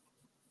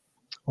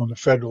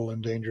federal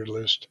endangered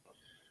list.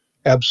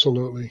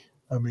 Absolutely.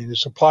 I mean,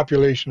 it's a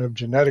population of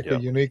genetically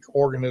unique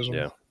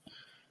organisms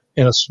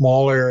in a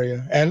small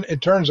area. And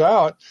it turns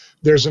out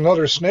there's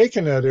another snake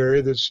in that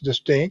area that's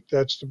distinct.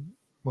 And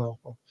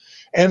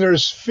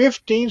there's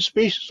 15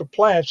 species of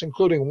plants,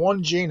 including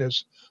one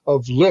genus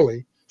of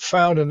lily,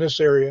 found in this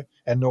area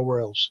and nowhere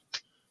else.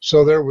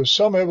 So there was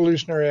some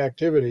evolutionary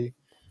activity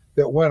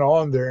that went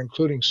on there,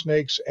 including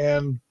snakes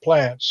and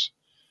plants,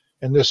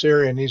 and this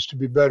area needs to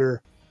be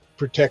better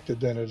protected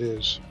than it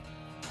is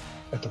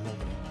at the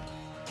moment.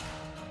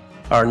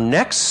 Our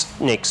next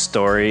snake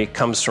story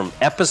comes from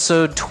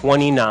episode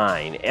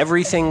 29,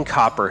 Everything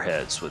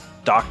Copperheads, with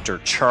Dr.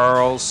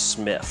 Charles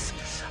Smith.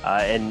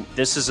 And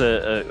this is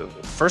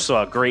first of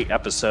all, a great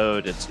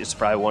episode. It's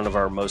probably one of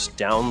our most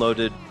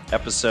downloaded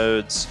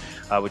episodes,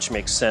 which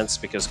makes sense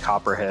because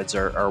copperheads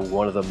are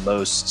one of the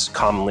most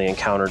commonly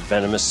encountered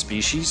venomous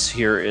species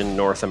here in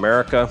North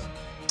America.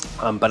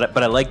 But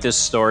I like this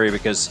story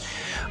because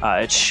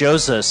it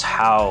shows us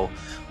how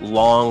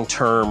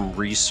long-term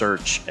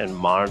research and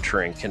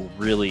monitoring can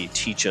really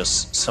teach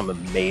us some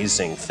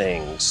amazing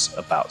things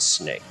about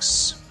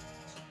snakes.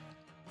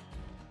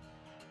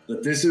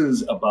 But this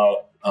is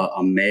about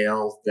a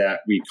male that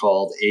we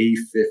called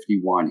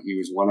A51. He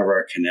was one of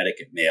our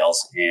Connecticut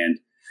males, and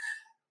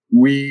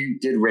we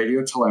did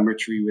radio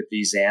telemetry with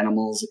these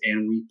animals,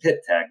 and we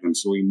pit tagged them,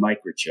 so we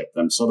microchip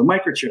them. So the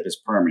microchip is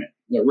permanent.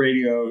 The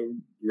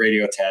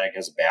radio tag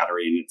has a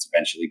battery, and it's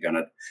eventually going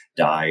to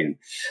die.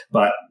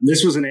 But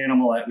this was an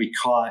animal that we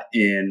caught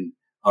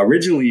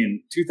originally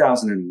in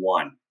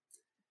 2001,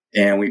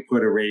 and we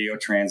put a radio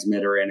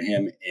transmitter in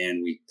him,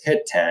 and we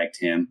pit tagged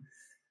him,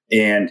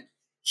 and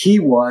he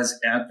was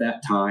at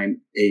that time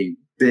a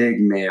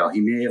big male. He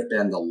may have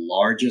been the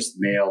largest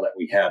male that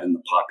we had in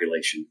the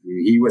population. I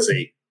mean, he was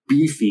a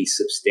beefy,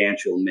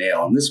 substantial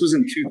male. And this was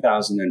in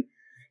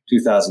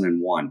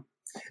 2001.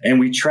 And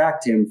we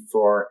tracked him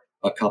for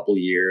a couple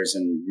years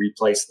and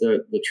replaced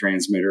the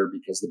transmitter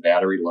because the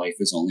battery life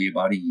is only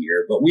about a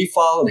year. But we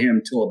followed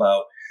him till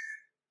about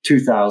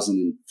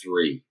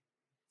 2003,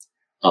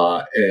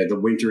 the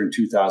winter in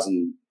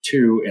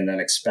 2002, and then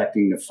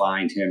expecting to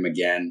find him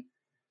again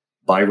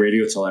by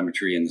radio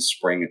telemetry in the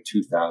spring of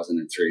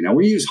 2003. Now,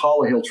 we use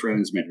Hollow Hill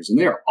transmitters, and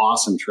they're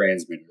awesome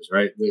transmitters,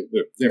 right?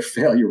 Their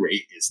failure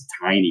rate is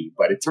tiny,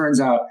 but it turns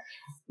out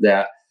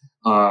that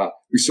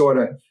we sort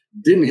of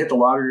didn't hit the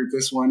lottery with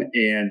this one,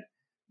 and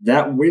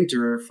that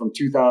winter from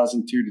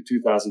 2002 to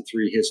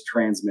 2003, his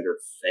transmitter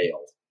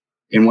failed.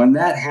 And when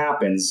that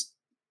happens,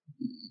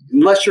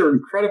 unless you're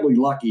incredibly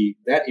lucky,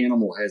 that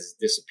animal has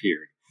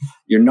disappeared.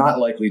 You're not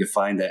likely to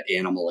find that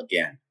animal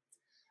again.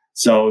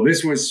 So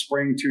this was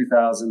spring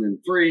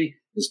 2003.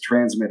 His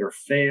transmitter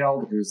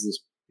failed. It was this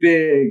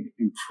big,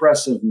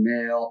 impressive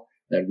male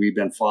that we've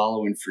been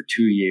following for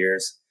 2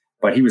 years,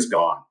 but he was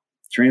gone.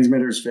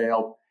 Transmitters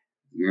failed.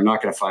 You're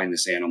not going to find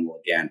this animal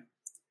again.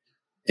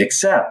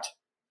 Except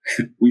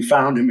we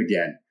found him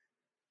again.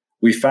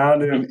 We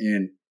found him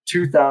in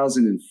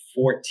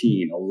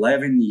 2014,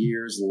 11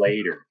 years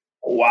later.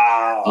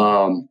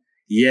 Wow.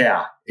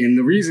 Yeah. And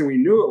the reason we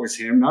knew it was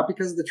him, not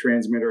because of the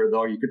transmitter,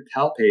 though you could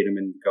palpate him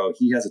and go,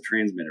 he has a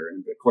transmitter. And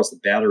of course, the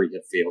battery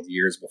had failed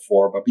years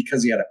before, but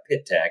because he had a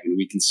pit tag and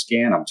we can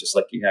scan him, just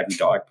like you have your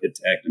dog pit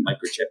tagged and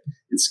microchip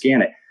and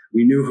scan it,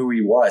 we knew who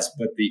he was.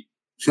 But the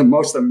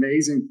most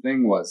amazing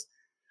thing was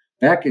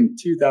back in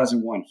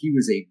 2001, he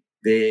was a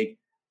big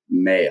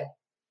male.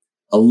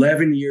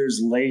 11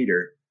 years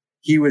later,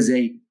 he was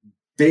a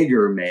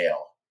bigger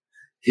male.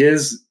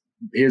 His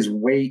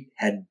weight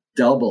had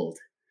doubled.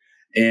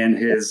 And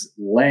his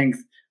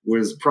length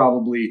was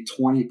probably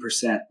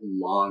 20%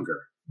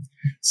 longer.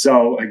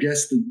 So I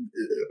guess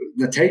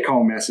the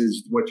take-home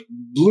message, what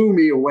blew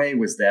me away,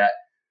 was that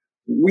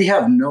we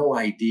have no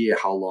idea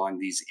how long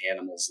these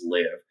animals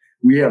live.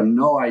 We have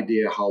no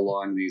idea how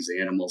long these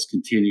animals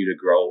continue to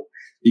grow.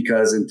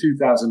 Because in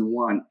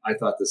 2001, I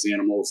thought this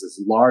animal was as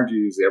large as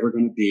he was ever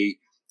going to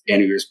be.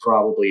 And he was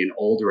probably an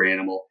older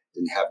animal,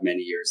 didn't have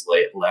many years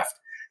left.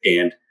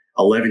 And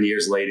 11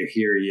 years later,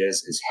 here he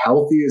is, as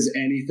healthy as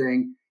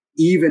anything,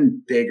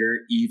 even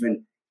bigger,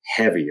 even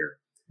heavier.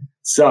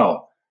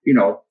 So,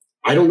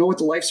 I don't know what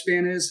the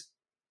lifespan is,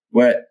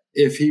 but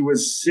if he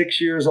was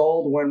 6 years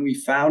old when we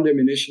found him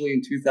initially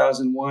in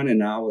 2001, and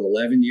now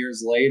 11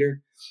 years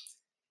later,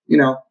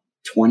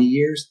 20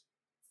 years,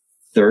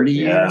 30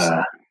 years.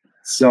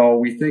 So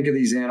we think of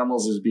these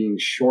animals as being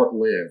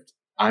short-lived.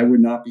 I would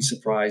not be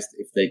surprised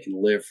if they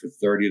can live for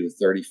 30 to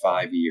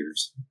 35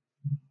 years.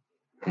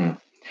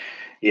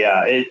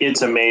 Yeah,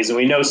 it's amazing.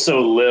 We know so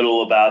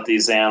little about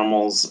these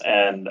animals,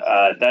 and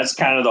that's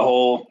kind of the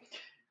whole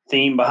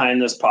theme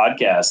behind this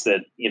podcast,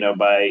 that,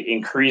 by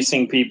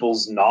increasing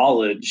people's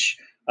knowledge,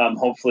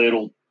 hopefully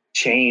it'll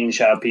change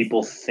how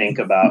people think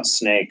about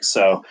snakes.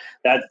 So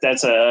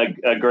that's a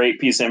great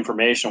piece of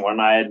information, one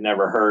I had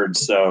never heard.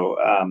 So,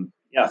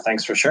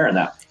 thanks for sharing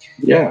that.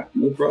 Yeah,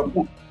 no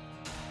problem.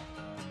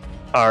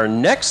 Our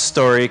next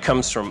story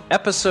comes from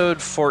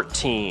episode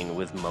 14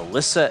 with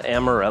Melissa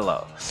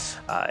Amarello.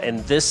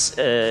 And this,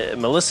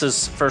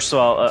 Melissa's, first of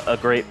all, a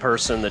great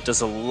person that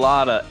does a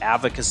lot of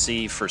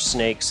advocacy for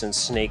snakes and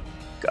snake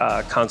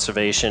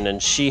conservation.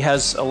 And she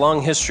has a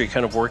long history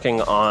kind of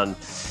working on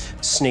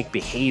snake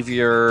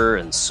behavior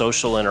and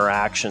social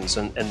interactions.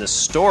 And this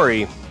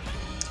story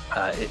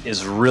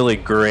is really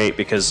great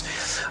because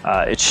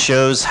it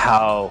shows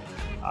how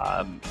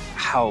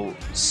how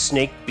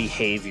snake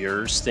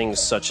behaviors, things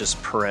such as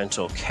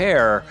parental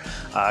care,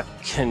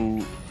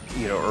 can,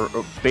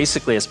 or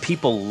basically as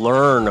people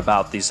learn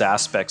about these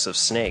aspects of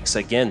snakes,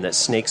 again, that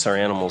snakes are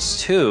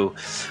animals too,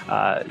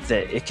 that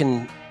it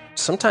can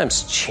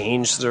sometimes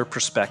change their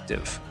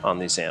perspective on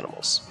these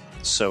animals.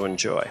 So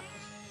enjoy.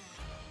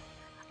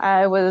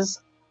 I was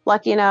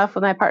lucky enough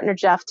with my partner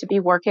Jeff to be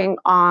working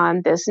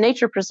on this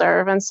nature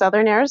preserve in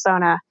southern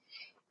Arizona.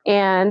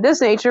 And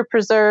this nature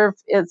preserve,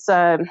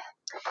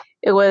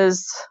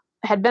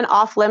 had been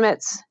off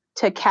limits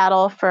to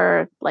cattle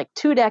for like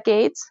 2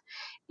 decades,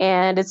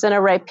 and it's in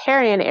a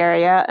riparian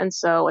area. And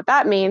so what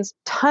that means,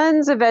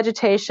 tons of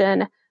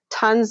vegetation,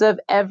 tons of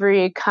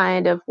every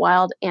kind of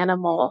wild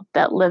animal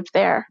that lived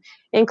there,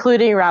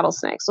 including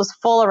rattlesnakes. It was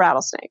full of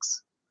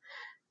rattlesnakes.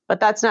 But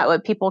that's not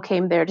what people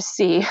came there to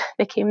see.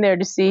 They came there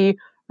to see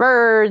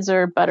birds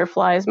or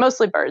butterflies,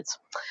 mostly birds.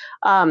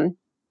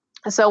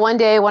 So one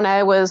day when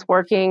I was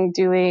working,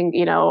 doing,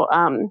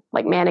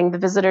 like manning the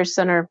visitor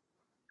center,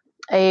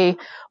 a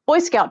Boy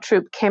Scout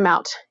troop came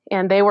out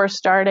and they were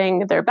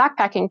starting their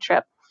backpacking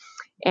trip.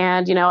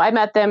 And, I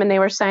met them and they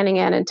were signing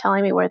in and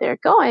telling me where they're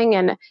going.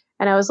 And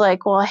I was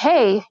like, well,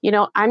 hey,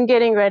 I'm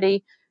getting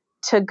ready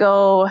to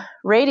go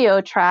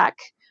radio track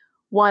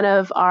one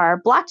of our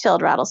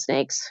black-tailed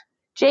rattlesnakes,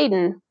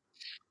 Jaden.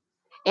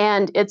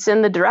 And it's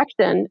in the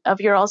direction of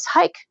your all's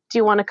hike. Do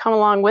you want to come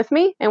along with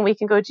me? And we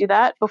can go do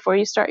that before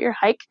you start your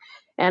hike.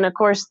 And of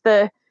course,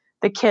 the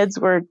kids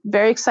were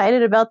very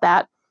excited about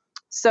that.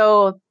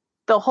 So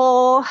the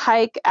whole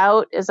hike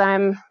out as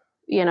I'm,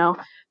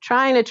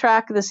 trying to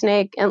track the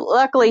snake. And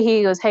luckily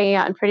he was hanging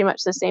out in pretty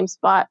much the same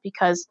spot,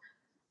 because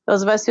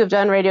those of us who have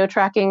done radio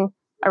tracking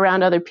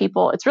around other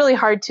people, it's really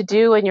hard to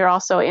do when you're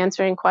also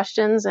answering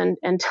questions and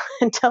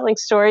telling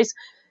stories.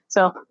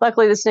 So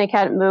luckily the snake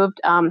hadn't moved.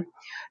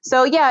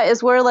 So yeah,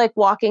 as we're like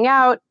walking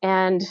out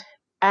and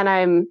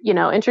I'm,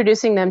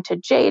 introducing them to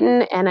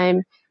Jaden, and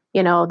I'm,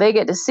 they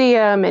get to see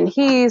him, and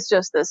he's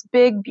just this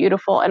big,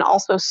 beautiful, and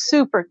also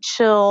super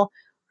chill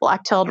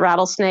black-tailed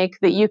rattlesnake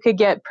that you could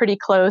get pretty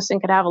close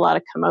and could have a lot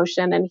of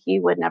commotion, and he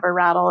would never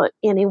rattle at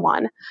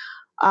anyone.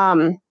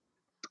 And,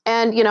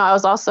 I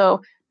was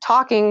also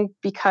talking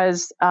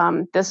because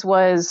this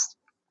was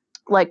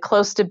like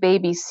close to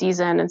baby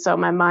season. And so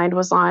my mind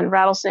was on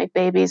rattlesnake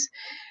babies.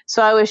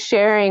 So I was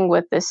sharing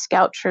with this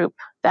scout troop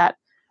that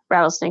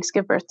rattlesnakes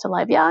give birth to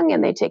live young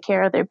and they take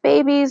care of their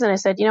babies. And I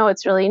said,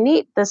 it's really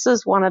neat. This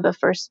is one of the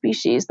first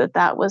species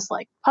that was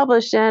like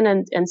published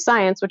in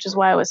Science, which is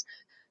why I was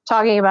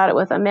talking about it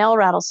with a male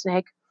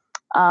rattlesnake.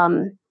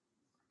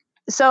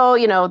 So,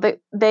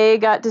 they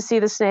got to see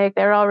the snake.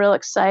 They're all real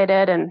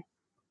excited. And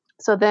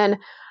so then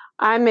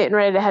I'm getting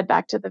ready to head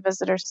back to the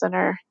visitor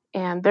center,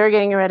 and they're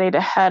getting ready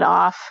to head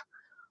off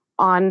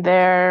on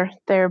their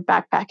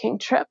backpacking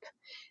trip.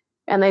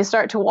 And they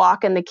start to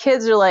walk, and the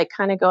kids are like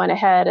kind of going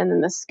ahead. And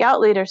then the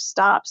scout leader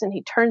stops and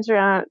he turns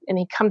around and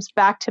he comes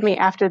back to me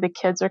after the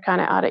kids are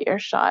kind of out of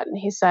earshot. And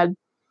he said,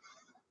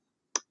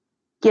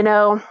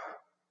 like,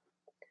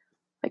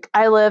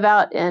 I live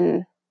out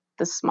in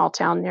this small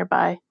town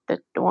nearby that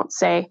I won't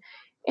say.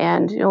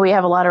 And we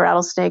have a lot of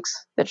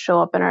rattlesnakes that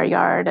show up in our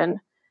yard. And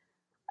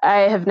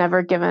I have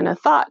never given a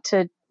thought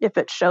to, if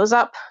it shows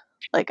up,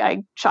 like,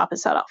 I chop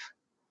his head off.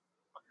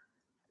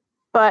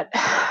 But,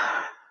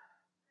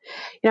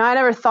 I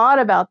never thought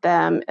about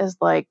them as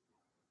like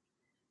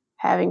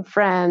having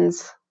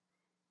friends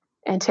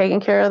and taking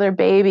care of their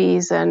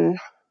babies. And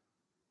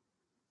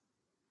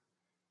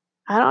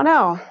I don't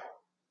know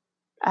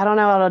what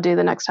I'll do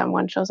the next time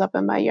one shows up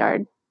in my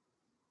yard.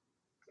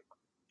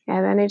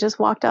 And then he just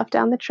walked off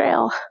down the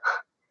trail.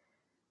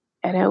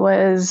 And it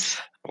was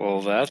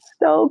that's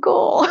so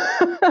cool.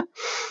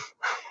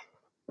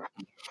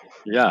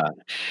 Yeah.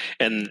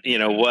 And,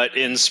 what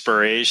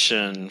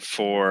inspiration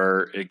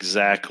for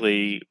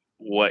exactly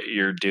what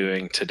you're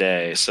doing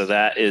today. So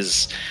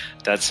that's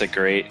a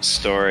great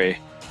story.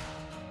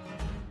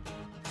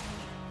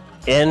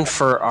 And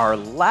for our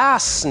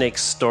last snake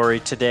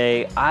story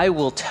today, I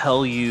will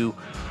tell you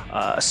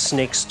a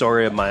snake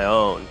story of my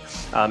own.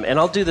 And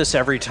I'll do this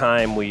every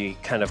time we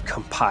kind of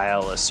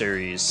compile a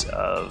series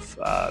of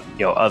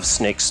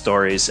snake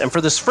stories. And for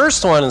this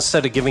first one,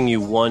 instead of giving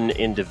you one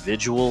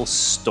individual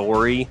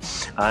story,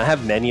 I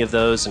have many of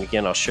those. And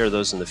again, I'll share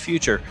those in the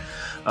future.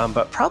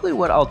 But probably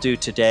what I'll do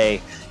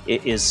today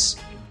is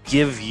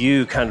give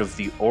you kind of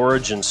the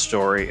origin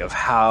story of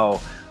how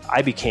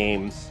I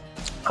became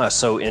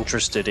so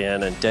interested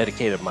in and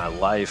dedicated my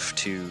life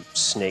to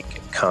snake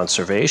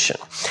conservation.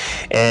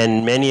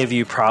 And many of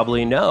you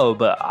probably know,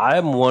 but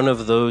I'm one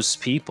of those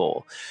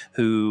people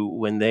who,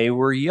 when I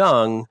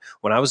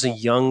was a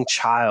young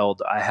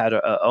child, I had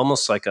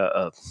almost like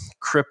a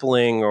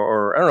crippling,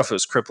 or I don't know if it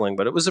was crippling,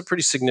 but it was a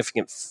pretty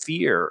significant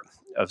fear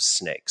of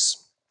snakes.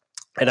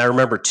 And I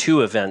remember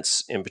 2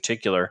 events in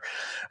particular.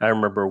 I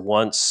remember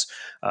once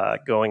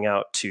going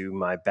out to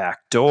my back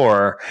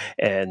door,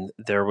 and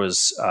there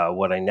was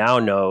what I now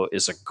know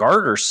is a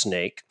garter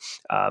snake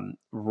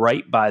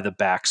right by the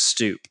back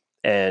stoop.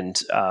 And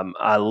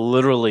I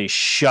literally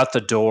shut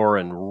the door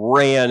and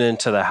ran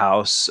into the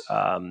house,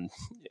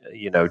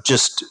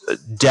 just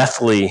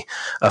deathly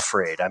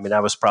afraid. I mean, I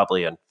was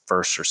probably in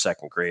first or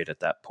second grade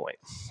at that point.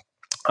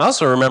 I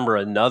also remember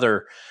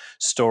another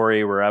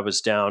story where I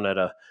was down at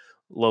a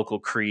local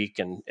creek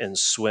and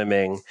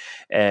swimming,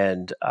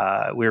 and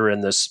we were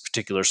in this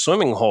particular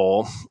swimming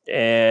hole,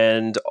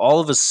 and all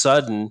of a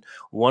sudden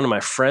one of my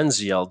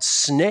friends yelled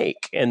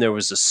snake, and there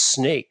was a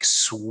snake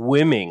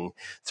swimming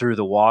through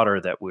the water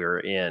that we were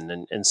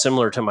in. And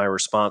similar to my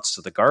response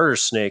to the garter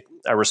snake,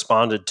 I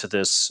responded to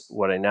this,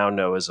 what I now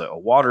know as a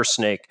water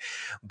snake,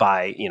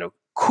 by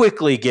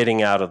quickly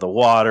getting out of the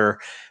water,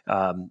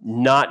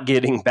 not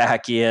getting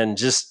back in,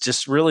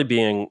 just really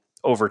being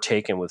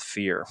overtaken with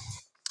fear.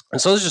 And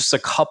so there's just a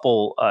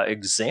couple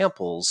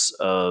examples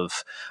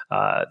of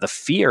the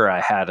fear I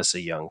had as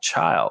a young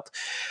child.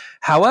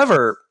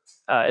 However,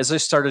 as I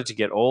started to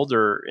get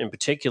older, in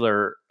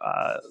particular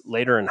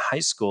later in high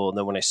school, and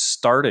then when I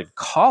started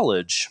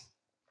college,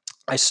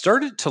 I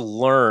started to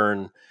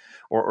learn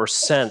or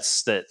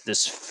sense that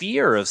this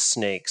fear of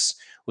snakes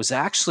was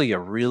actually a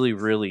really,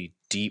 really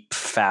deep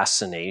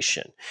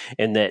fascination,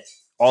 and that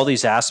all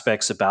these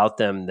aspects about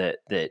them that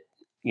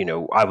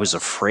I was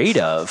afraid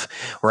of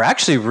were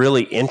actually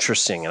really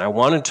interesting, and I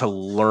wanted to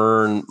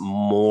learn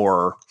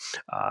more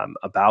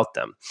about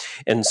them.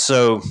 And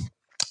so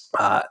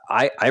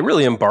I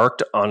really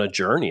embarked on a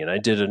journey, and I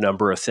did a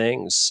number of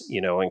things.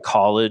 In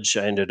college,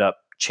 I ended up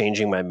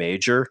changing my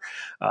major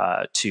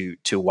to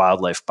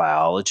wildlife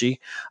biology.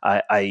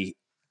 I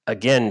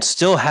again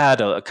still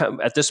had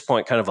at this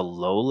point kind of a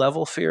low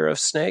level fear of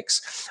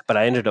snakes, but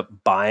I ended up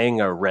buying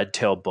a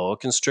red-tailed boa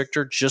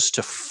constrictor just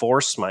to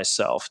force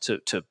myself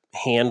to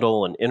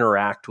handle and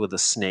interact with a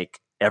snake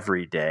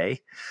every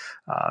day.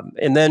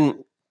 And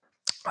then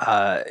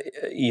I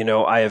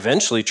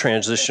eventually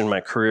transitioned my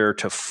career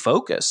to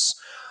focus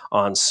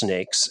on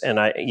snakes. And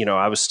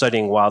I was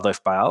studying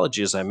wildlife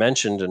biology, as I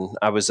mentioned, and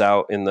I was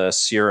out in the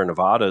Sierra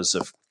Nevadas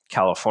of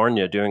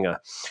California doing a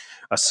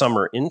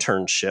summer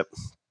internship.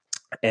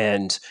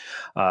 And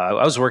I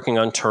was working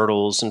on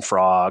turtles and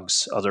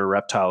frogs, other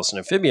reptiles and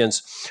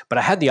amphibians, but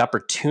I had the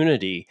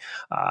opportunity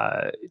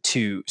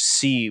to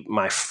see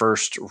my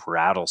first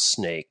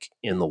rattlesnake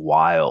in the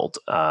wild.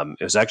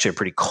 It was actually a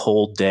pretty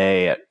cold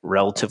day at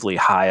relatively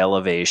high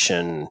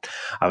elevation.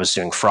 I was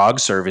doing frog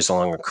surveys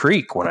along a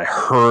creek when I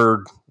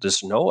heard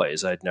this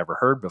noise I'd never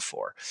heard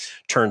before.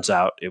 Turns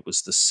out it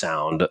was the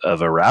sound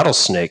of a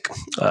rattlesnake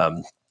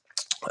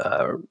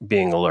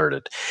being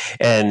alerted.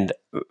 And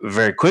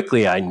very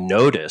quickly, I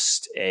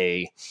noticed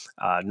a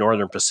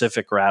northern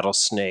Pacific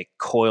rattlesnake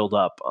coiled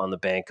up on the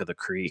bank of the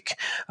creek.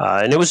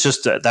 And it was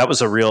just, that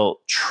was a real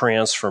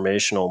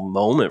transformational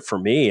moment for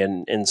me.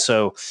 And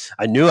so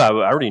I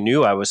already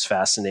knew I was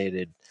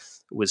fascinated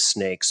with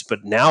snakes,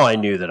 but now I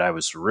knew that I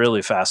was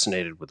really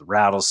fascinated with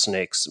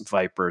rattlesnakes,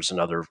 vipers, and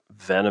other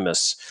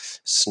venomous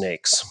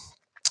snakes.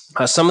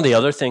 Some of the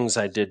other things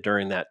I did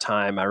during that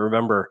time, I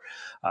remember,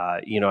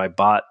 I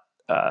bought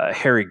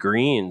Harry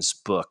Green's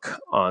book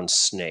on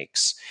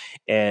snakes,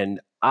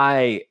 and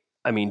I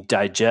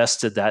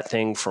digested that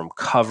thing from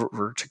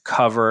cover to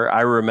cover.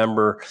 I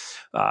remember,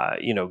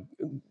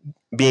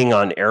 being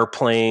on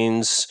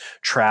airplanes,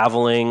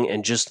 traveling,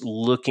 and just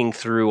looking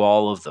through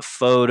all of the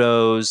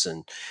photos,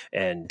 and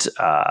then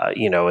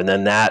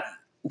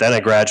I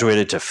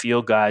graduated to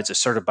field guides. I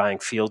started buying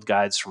field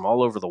guides from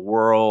all over the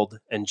world,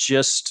 and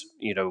just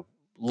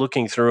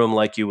looking through them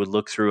like you would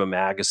look through a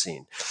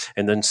magazine,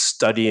 and then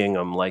studying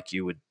them like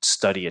you would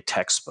study a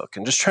textbook,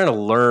 and just trying to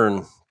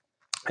learn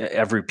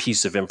every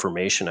piece of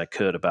information I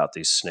could about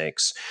these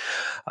snakes.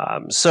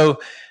 So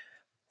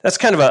that's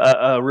kind of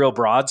a real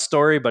broad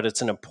story, but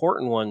it's an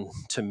important one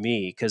to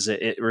me because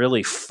it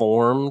really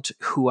formed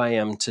who I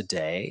am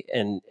today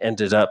and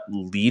ended up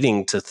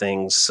leading to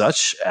things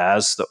such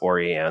as the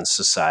Orianne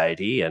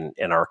Society and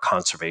our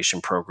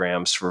conservation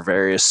programs for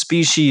various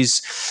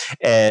species,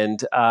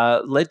 and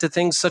led to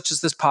things such as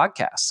this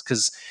podcast,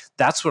 because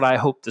that's what I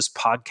hope this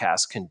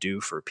podcast can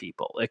do for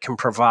people. It can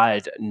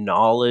provide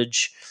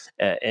knowledge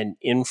and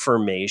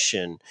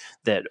information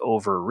that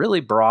over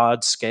really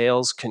broad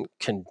scales can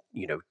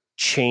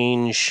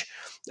change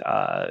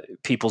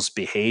people's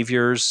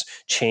behaviors,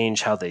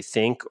 change how they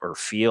think or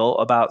feel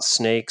about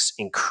snakes,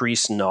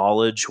 increase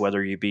knowledge,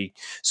 whether you be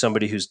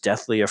somebody who's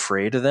deathly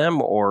afraid of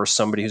them or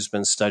somebody who's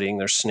been studying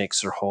their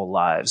snakes their whole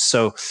lives.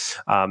 So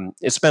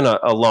it's been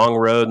a long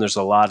road, and there's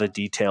a lot of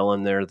detail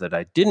in there that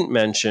I didn't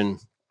mention,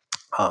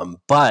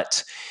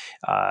 but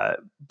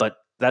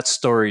that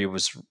story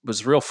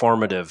was real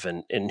formative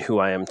in who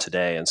I am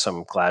today, and so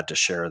I'm glad to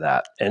share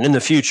that. And in the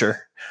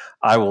future,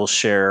 I will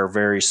share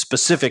very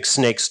specific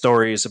snake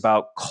stories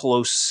about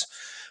close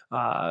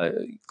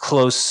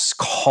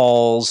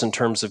calls in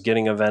terms of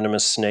getting a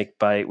venomous snake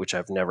bite, which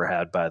I've never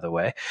had, by the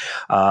way,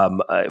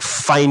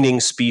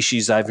 finding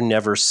species I've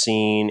never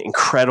seen,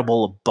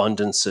 incredible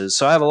abundances.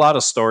 So I have a lot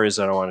of stories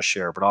that I want to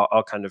share, but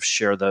I'll kind of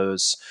share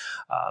those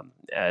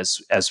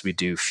as we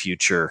do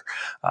future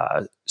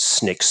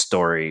snake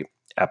story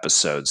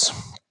episodes.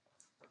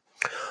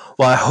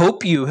 Well, I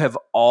hope you have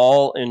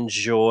all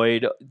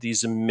enjoyed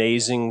these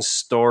amazing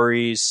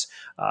stories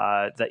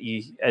that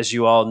you, as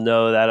you all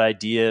know, that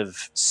idea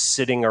of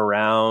sitting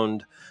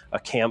around a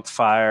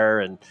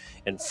campfire and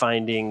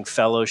finding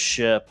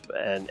fellowship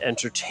and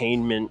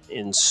entertainment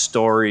in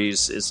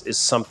stories is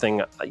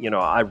something,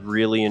 I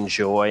really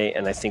enjoy,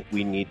 and I think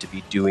we need to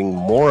be doing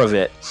more of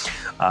it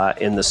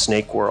in the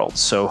snake world.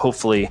 So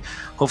hopefully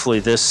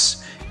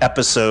this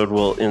episode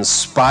will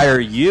inspire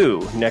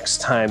you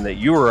next time that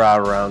you are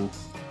out around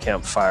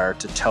campfire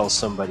to tell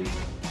somebody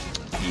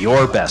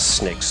your best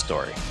snake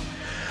story.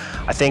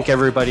 I thank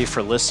everybody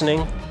for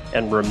listening,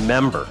 and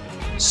remember,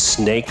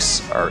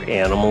 snakes are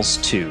animals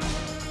too,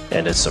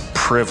 and it's a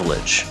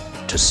privilege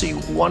to see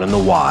one in the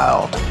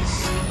wild.